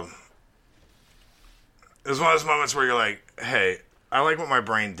was one of those moments where you're like, hey, I like what my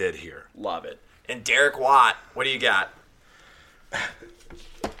brain did here. Love it. And Derek Watt, what do you got?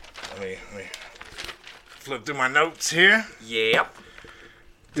 Let me flip through my notes here. Yep.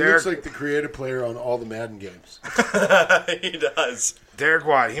 He looks like the creative player on all the Madden games. He does. Derek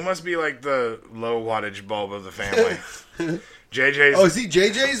Watt. He must be like the low wattage bulb of the family. JJ's. Oh, is he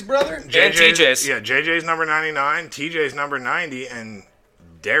JJ's brother? TJ's. Yeah, JJ's number 99, TJ's number 90, and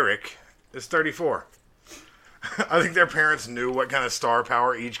Derek is 34. I think their parents knew what kind of star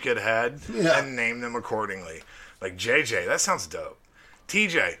power each kid had and named them accordingly. Like JJ, that sounds dope.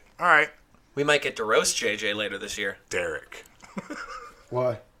 TJ, all right. We might get to roast JJ later this year. Derek.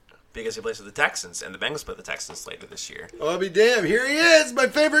 Why? Because he plays with the Texans, and the Bengals play the Texans later this year. Oh, I'll be damned. Here he is, my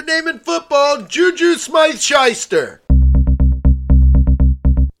favorite name in football, Juju Smythe-Shyster.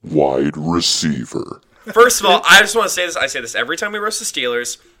 Wide receiver. First of all, I just want to say this. I say this every time we roast the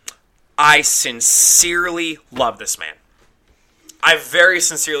Steelers. I sincerely love this man. I very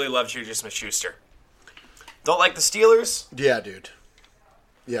sincerely love Juju Smith-Schuster. Don't like the Steelers? Yeah, dude.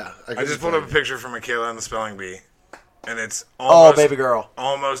 Yeah. I just pulled up a picture from Michaela in the spelling bee, and it's almost, baby girl.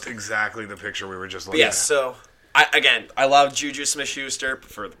 Almost exactly the picture we were just looking Yes, at. so, I love Juju Smith-Schuster.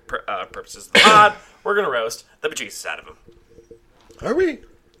 For the purposes of the pod, we're going to roast the bejesus out of him. Are we?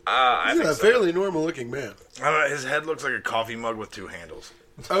 I think He's a fairly normal-looking man. I don't know, his head looks like a coffee mug with two handles.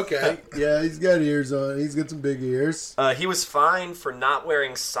 Okay. Yeah, he's got ears on. He's got some big ears. He was fined for not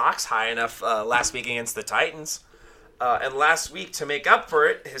wearing socks high enough last week against the Titans. And last week, to make up for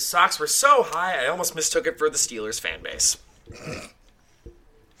it, his socks were so high, I almost mistook it for the Steelers fan base.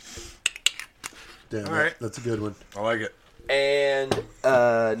 Damn, all right. That's a good one. I like it. And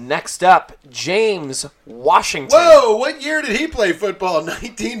next up, James Washington. Whoa, what year did he play football?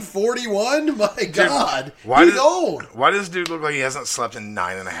 1941? My God. He's old. Why does this dude look like he hasn't slept in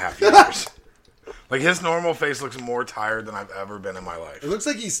 9.5 years? Like, his normal face looks more tired than I've ever been in my life. It looks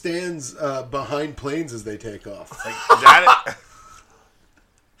like he stands behind planes as they take off. Like, that...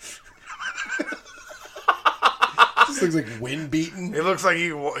 Just looks like wind beaten. It looks like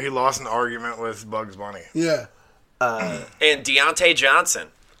he lost an argument with Bugs Bunny. Yeah. And Deontay Johnson.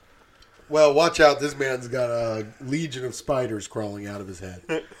 Well, watch out. This man's got a legion of spiders crawling out of his head.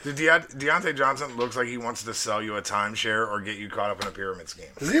 Deontay Johnson looks like he wants to sell you a timeshare or get you caught up in a pyramid scheme.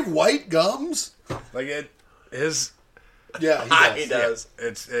 Does he have white gums? Like his... Yeah, he does. He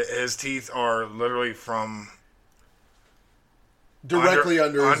does. Yeah, his teeth are literally from... Directly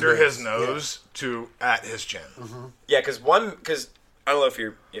under his nose to at his chin. Mm-hmm. Yeah, because I don't know if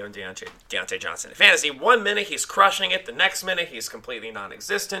you're Deontay Johnson in fantasy. 1 minute he's crushing it, the next minute he's completely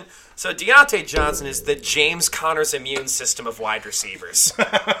non-existent. So Deontay Johnson is the James Conner's immune system of wide receivers.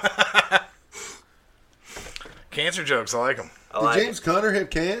 Cancer jokes, I like them. Did James Conner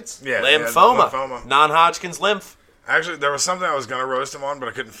have cancer? Yeah, lymphoma. Non-Hodgkin's lymph. Actually, there was something I was going to roast him on, but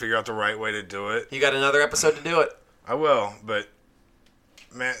I couldn't figure out the right way to do it. You got another episode to do it. I will, but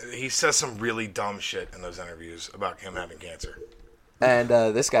man, he says some really dumb shit in those interviews about him having cancer. And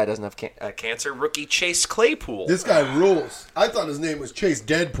this guy doesn't have cancer. Rookie Chase Claypool. This guy rules. I thought his name was Chase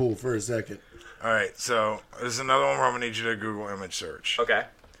Deadpool for a second. All right, so this is another one where I'm going to need you to Google image search. Okay.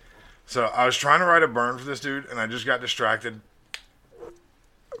 So I was trying to write a burn for this dude, and I just got distracted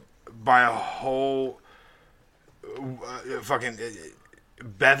by a whole fucking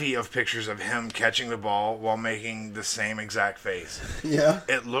bevy of pictures of him catching the ball while making the same exact face. Yeah.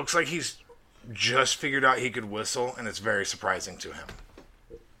 It looks like he's just figured out he could whistle, and it's very surprising to him.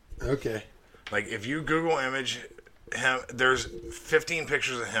 Okay. Like, if you Google image him, there's 15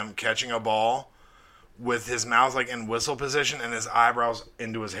 pictures of him catching a ball with his mouth, like, in whistle position and his eyebrows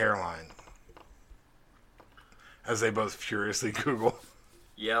into his hairline. As they both furiously Google.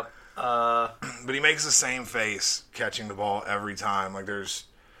 Yep. But he makes the same face catching the ball every time. Like, there's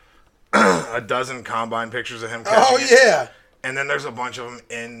a dozen combine pictures of him catching it. Yeah. And then there's a bunch of them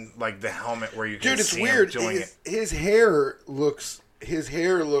in, like, the helmet where you can Dude, it's see weird. him doing it. His hair looks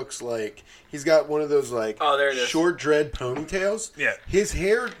like he's got one of those, like, there it is. short dread ponytails. Yeah. His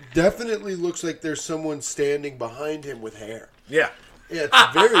hair definitely looks like there's someone standing behind him with hair. Yeah. Yeah,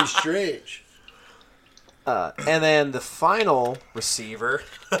 it's very strange. And then the final receiver,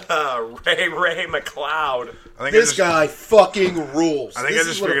 Ray McLeod. I think This guy fucking rules. I think This I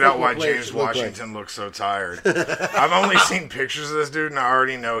is just what a figured out football why player James should look like. Washington looks so tired. I've only seen pictures of this dude, and I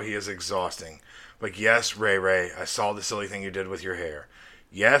already know he is exhausting. Like, yes, Ray, I saw the silly thing you did with your hair.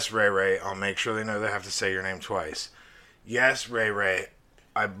 Yes, Ray, I'll make sure they know they have to say your name twice. Yes, Ray,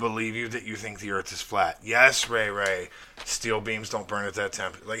 I believe you that you think the earth is flat. Yes, Ray, steel beams don't burn at that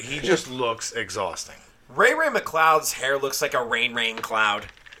temperature. Like, he just looks exhausting. Ray McLeod's hair looks like a rain cloud.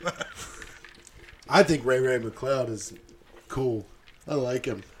 I think Ray McLeod is cool. I like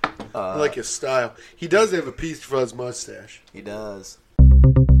him. I like his style. He does have a Peach Fuzz mustache. He does.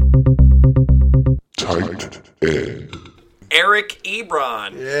 Tight end. Eric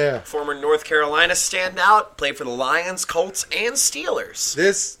Ebron. Yeah. Former North Carolina standout. Played for the Lions, Colts, and Steelers.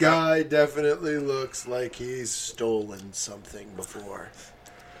 This guy definitely looks like he's stolen something before.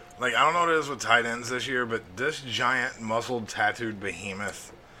 Like, I don't know what it is with tight ends this year, but this giant, muscled, tattooed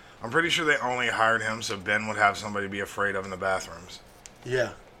behemoth, I'm pretty sure they only hired him so Ben would have somebody to be afraid of in the bathrooms.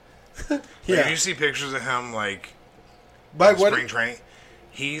 Yeah. Like, if you see pictures of him, like, By in what spring training,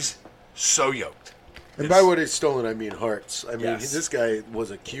 he's so yoked. And by what is stolen, I mean hearts. I mean, Yes. this guy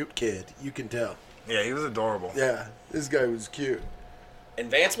was a cute kid. You can tell. Yeah, he was adorable. Yeah, this guy was cute. And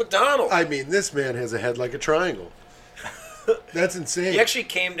Vance McDonald. I mean, this man has a head like a triangle. That's insane. He actually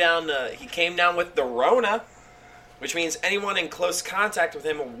came down. He came down with the Rona, which means anyone in close contact with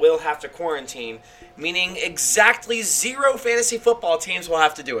him will have to quarantine. Meaning exactly 0 fantasy football teams will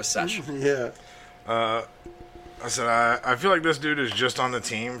have to do a session. Yeah. I said, I feel like this dude is just on the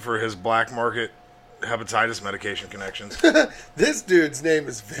team for his black market hepatitis medication connections. This dude's name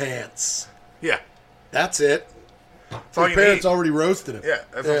is Vance. Yeah. That's it. all His you parents need. already roasted him. Yeah,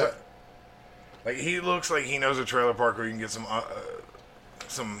 that's what I'm saying. Like, he looks like he knows a trailer park where you can get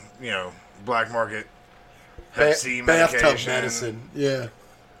some black market Hep C bathtub medication. medicine. Yeah.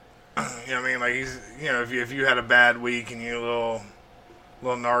 You know what I mean? Like, he's, if you had a bad week and you little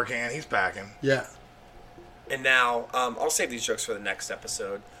Narcan, he's packing. Yeah. And now, I'll save these jokes for the next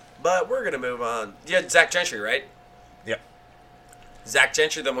episode. But we're going to move on. Yeah, Zach Gentry, right? Yeah. Zach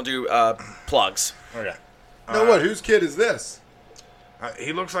Gentry, then we'll do plugs. Okay. Now what? Whose kid is this?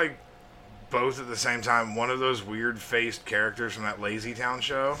 He looks like both at the same time one of those weird-faced characters from that Lazy Town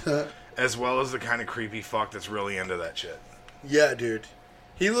show, as well as the kind of creepy fuck that's really into that shit. Yeah, dude.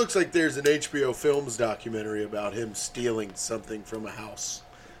 He looks like there's an HBO Films documentary about him stealing something from a house.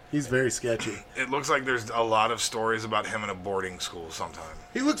 He's very sketchy. It looks like there's a lot of stories about him in a boarding school sometime.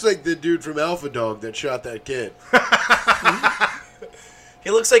 He looks like the dude from Alpha Dog that shot that kid. He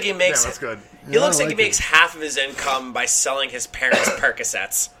looks like he makes. Yeah, that's good. He looks like he makes half of his income by selling his parents'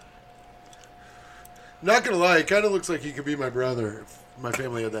 Percocets. Not gonna lie, he kind of looks like he could be my brother if my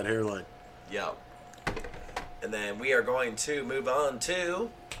family had that hairline. Yep. And then we are going to move on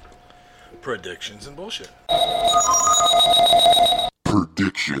to predictions and bullshit.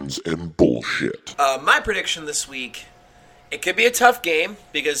 Predictions and bullshit. My prediction this week, it could be a tough game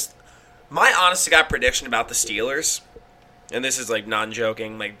because my honest to God prediction about the Steelers, and this is like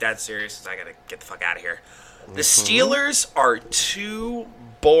non-joking, like dead serious, I gotta get the fuck out of here. The Steelers are too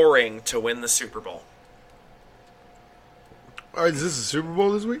boring to win the Super Bowl. All right, is this a Super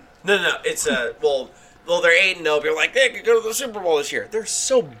Bowl this week? No, it's a well, they're 8-0. But you're like, they could go to the Super Bowl this year. They're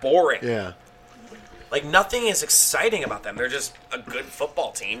so boring. Yeah. Like nothing is exciting about them. They're just a good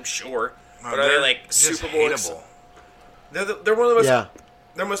football team, sure. No, But are they they're like just Super Bowl? hateable. They're one of the most. Yeah.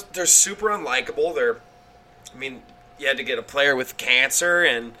 They're super unlikable. You had to get a player with cancer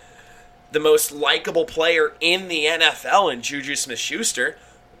and the most likable player in the NFL in Juju Smith-Schuster.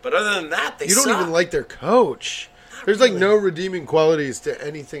 But other than that, they You don't suck. even like their coach. There's like no redeeming qualities to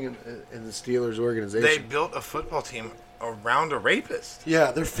anything in the Steelers organization. They built a football team around a rapist.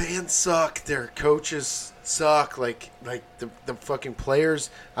 Yeah, their fans suck. Their coaches suck. Like the fucking players.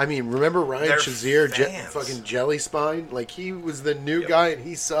 I mean, remember Ryan They're Shazier, fans. fucking jelly spine? Like, he was the new guy and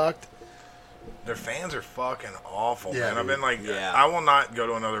he sucked. Their fans are fucking awful, Yeah, man. I've dude. been like, I will not go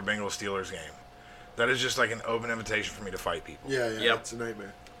to another Bengals Steelers game. That is just like an open invitation for me to fight people. Yeah, Yep. it's a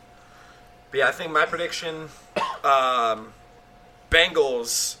nightmare. But yeah, I think my prediction,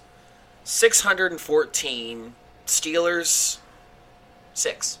 Bengals 614, Steelers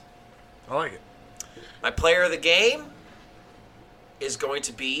 6. I like it. My player of the game is going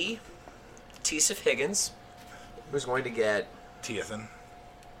to be Teasif Higgins, who's going to get Teethan.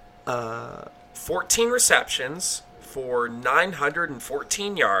 14 receptions for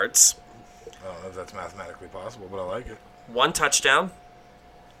 914 yards. I don't know if that's mathematically possible, but I like it. 1 touchdown.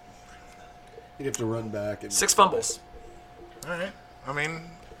 You'd have to run back. And 6 fumbles. All right. I mean,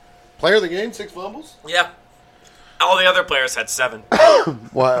 player of the game, 6 fumbles? Yeah. All the other players had 7.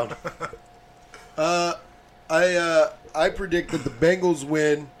 Wild. I predict that the Bengals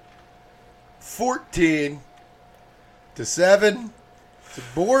win 14-7. It's a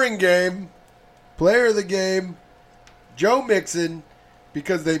boring game. Player of the game, Joe Mixon,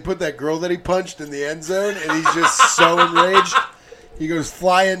 because they put that girl that he punched in the end zone, and he's just so enraged. He goes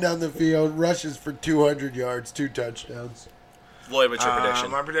flying down the field, rushes for 200 yards, 2 touchdowns. Lloyd, what's your prediction?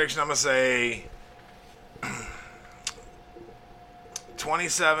 My prediction, I'm going to say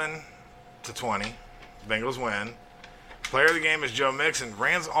 27-20. Bengals win. Player of the game is Joe Mixon.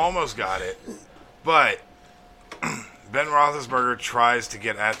 Rams almost got it, but Ben Roethlisberger tries to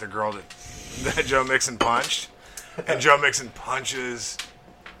get at the girl that Joe Mixon punched, and Joe Mixon punches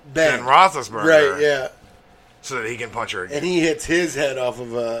Ben Roethlisberger. Right, yeah. So that he can punch her again. And he hits his head off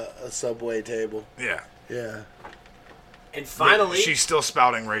of a Subway table. Yeah. Yeah. And finally, she's still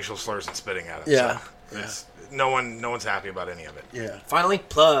spouting racial slurs and spitting at him. Yeah. So it's, no one's happy about any of it. Yeah. Finally,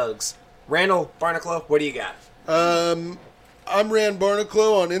 plugs. Randall Barnaclo, what do you got? I'm Rand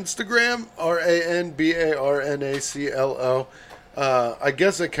Barnaclo on Instagram, RANBARNACLO. I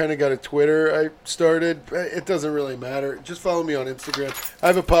guess I kind of got a Twitter I started. It doesn't really matter. Just follow me on Instagram. I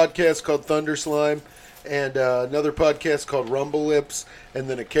have a podcast called Thunder Slime and another podcast called Rumble Lips, and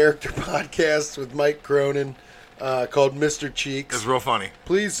then a character podcast with Mike Cronin called Mr. Cheeks. It's real funny.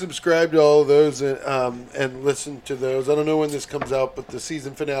 Please subscribe to all of those and listen to those. I don't know when this comes out, but the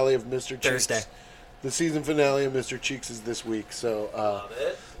season finale of Mr. Cheeks. Thursday. The season finale of Mr. Cheeks is this week. So, Love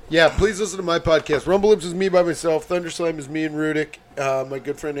it. yeah, please listen to my podcast. Rumble Lips is me by myself. Thunder Slime is me and Rudick, my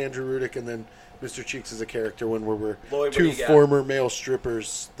good friend Andrew Rudick, and then Mr. Cheeks is a character when we're Lloyd, what do 2 you got? former male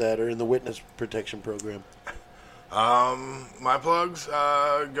strippers that are in the witness protection program. My plugs,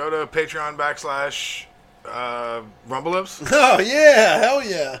 go to Patreon / Rumble Lips. Oh, yeah, hell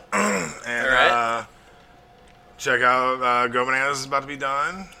yeah. And check out Go Bananas is about to be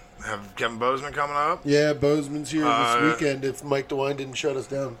done. Have Kevin Bozeman coming up. Yeah, Bozeman's here this weekend if Mike DeWine didn't shut us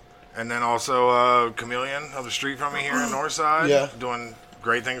down. And then also Chameleon up the street from me here in Northside. Yeah. Doing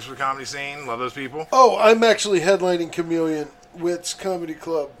great things for the comedy scene. Love those people. Oh, I'm actually headlining Chameleon Wits Comedy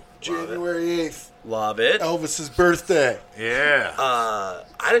Club January 8th. Love it. Elvis's birthday. Yeah. I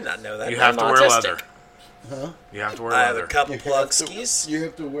did not know that. You have to I'm wear autistic. leather. Huh? You have to wear I have leather. a couple You plug have to- skis. You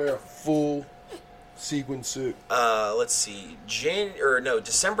have to wear a full sequin suit. Let's see.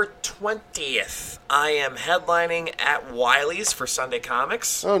 December 20th, I am headlining at Wiley's for Sunday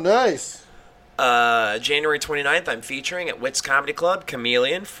Comics. Oh, nice. January 29th, I'm featuring at Wits Comedy Club,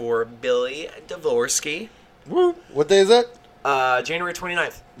 Chameleon for Billy Dvorsky. Woo. What day is that? January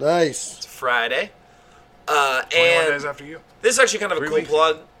 29th. Nice. It's Friday. 21 and days after you. this is actually kind of a 3 cool weeks.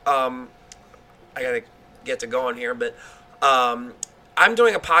 plug. I gotta get to go on here, but I'm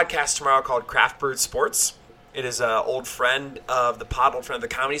doing a podcast tomorrow called Craft Brewed Sports. It is an old friend of the pod, old friend of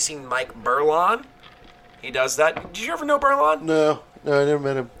the comedy scene, Mike Burlon. He does that. Did you ever know Burlon? No, I never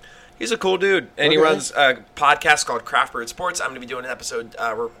met him. He's a cool dude, and he Okay. runs a podcast called Craft Brewed Sports. I'm going to be doing an episode.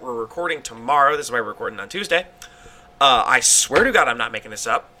 We're recording tomorrow. This is why we're recording on Tuesday. I swear to God, I'm not making this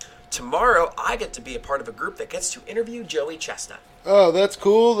up. Tomorrow, I get to be a part of a group that gets to interview Joey Chestnut, Oh, that's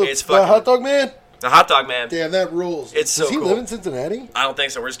cool. It's The fucking- hot dog man? the hot dog man. Damn, that rules. It's so Does he cool. live in Cincinnati? I don't think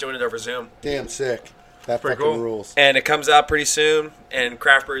so. We're just doing it over Zoom. Damn, sick. That Pretty fucking cool. rules. And it comes out pretty soon. And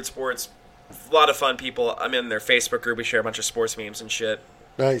Craft Brewed Sports, a lot of fun people. I'm in their Facebook group. We share a bunch of sports memes and shit.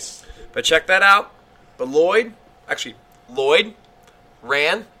 Nice. But check that out. But Lloyd,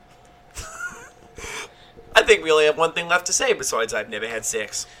 Ran. I think we only have one thing left to say besides I've never had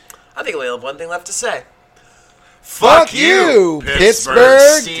sex. I think we only have one thing left to say. Fuck you, Pittsburgh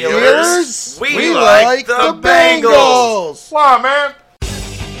Steelers. We like the Bengals. Wow, man.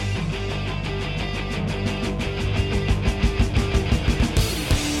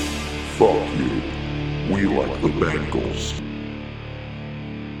 Fuck you. We like the Bengals.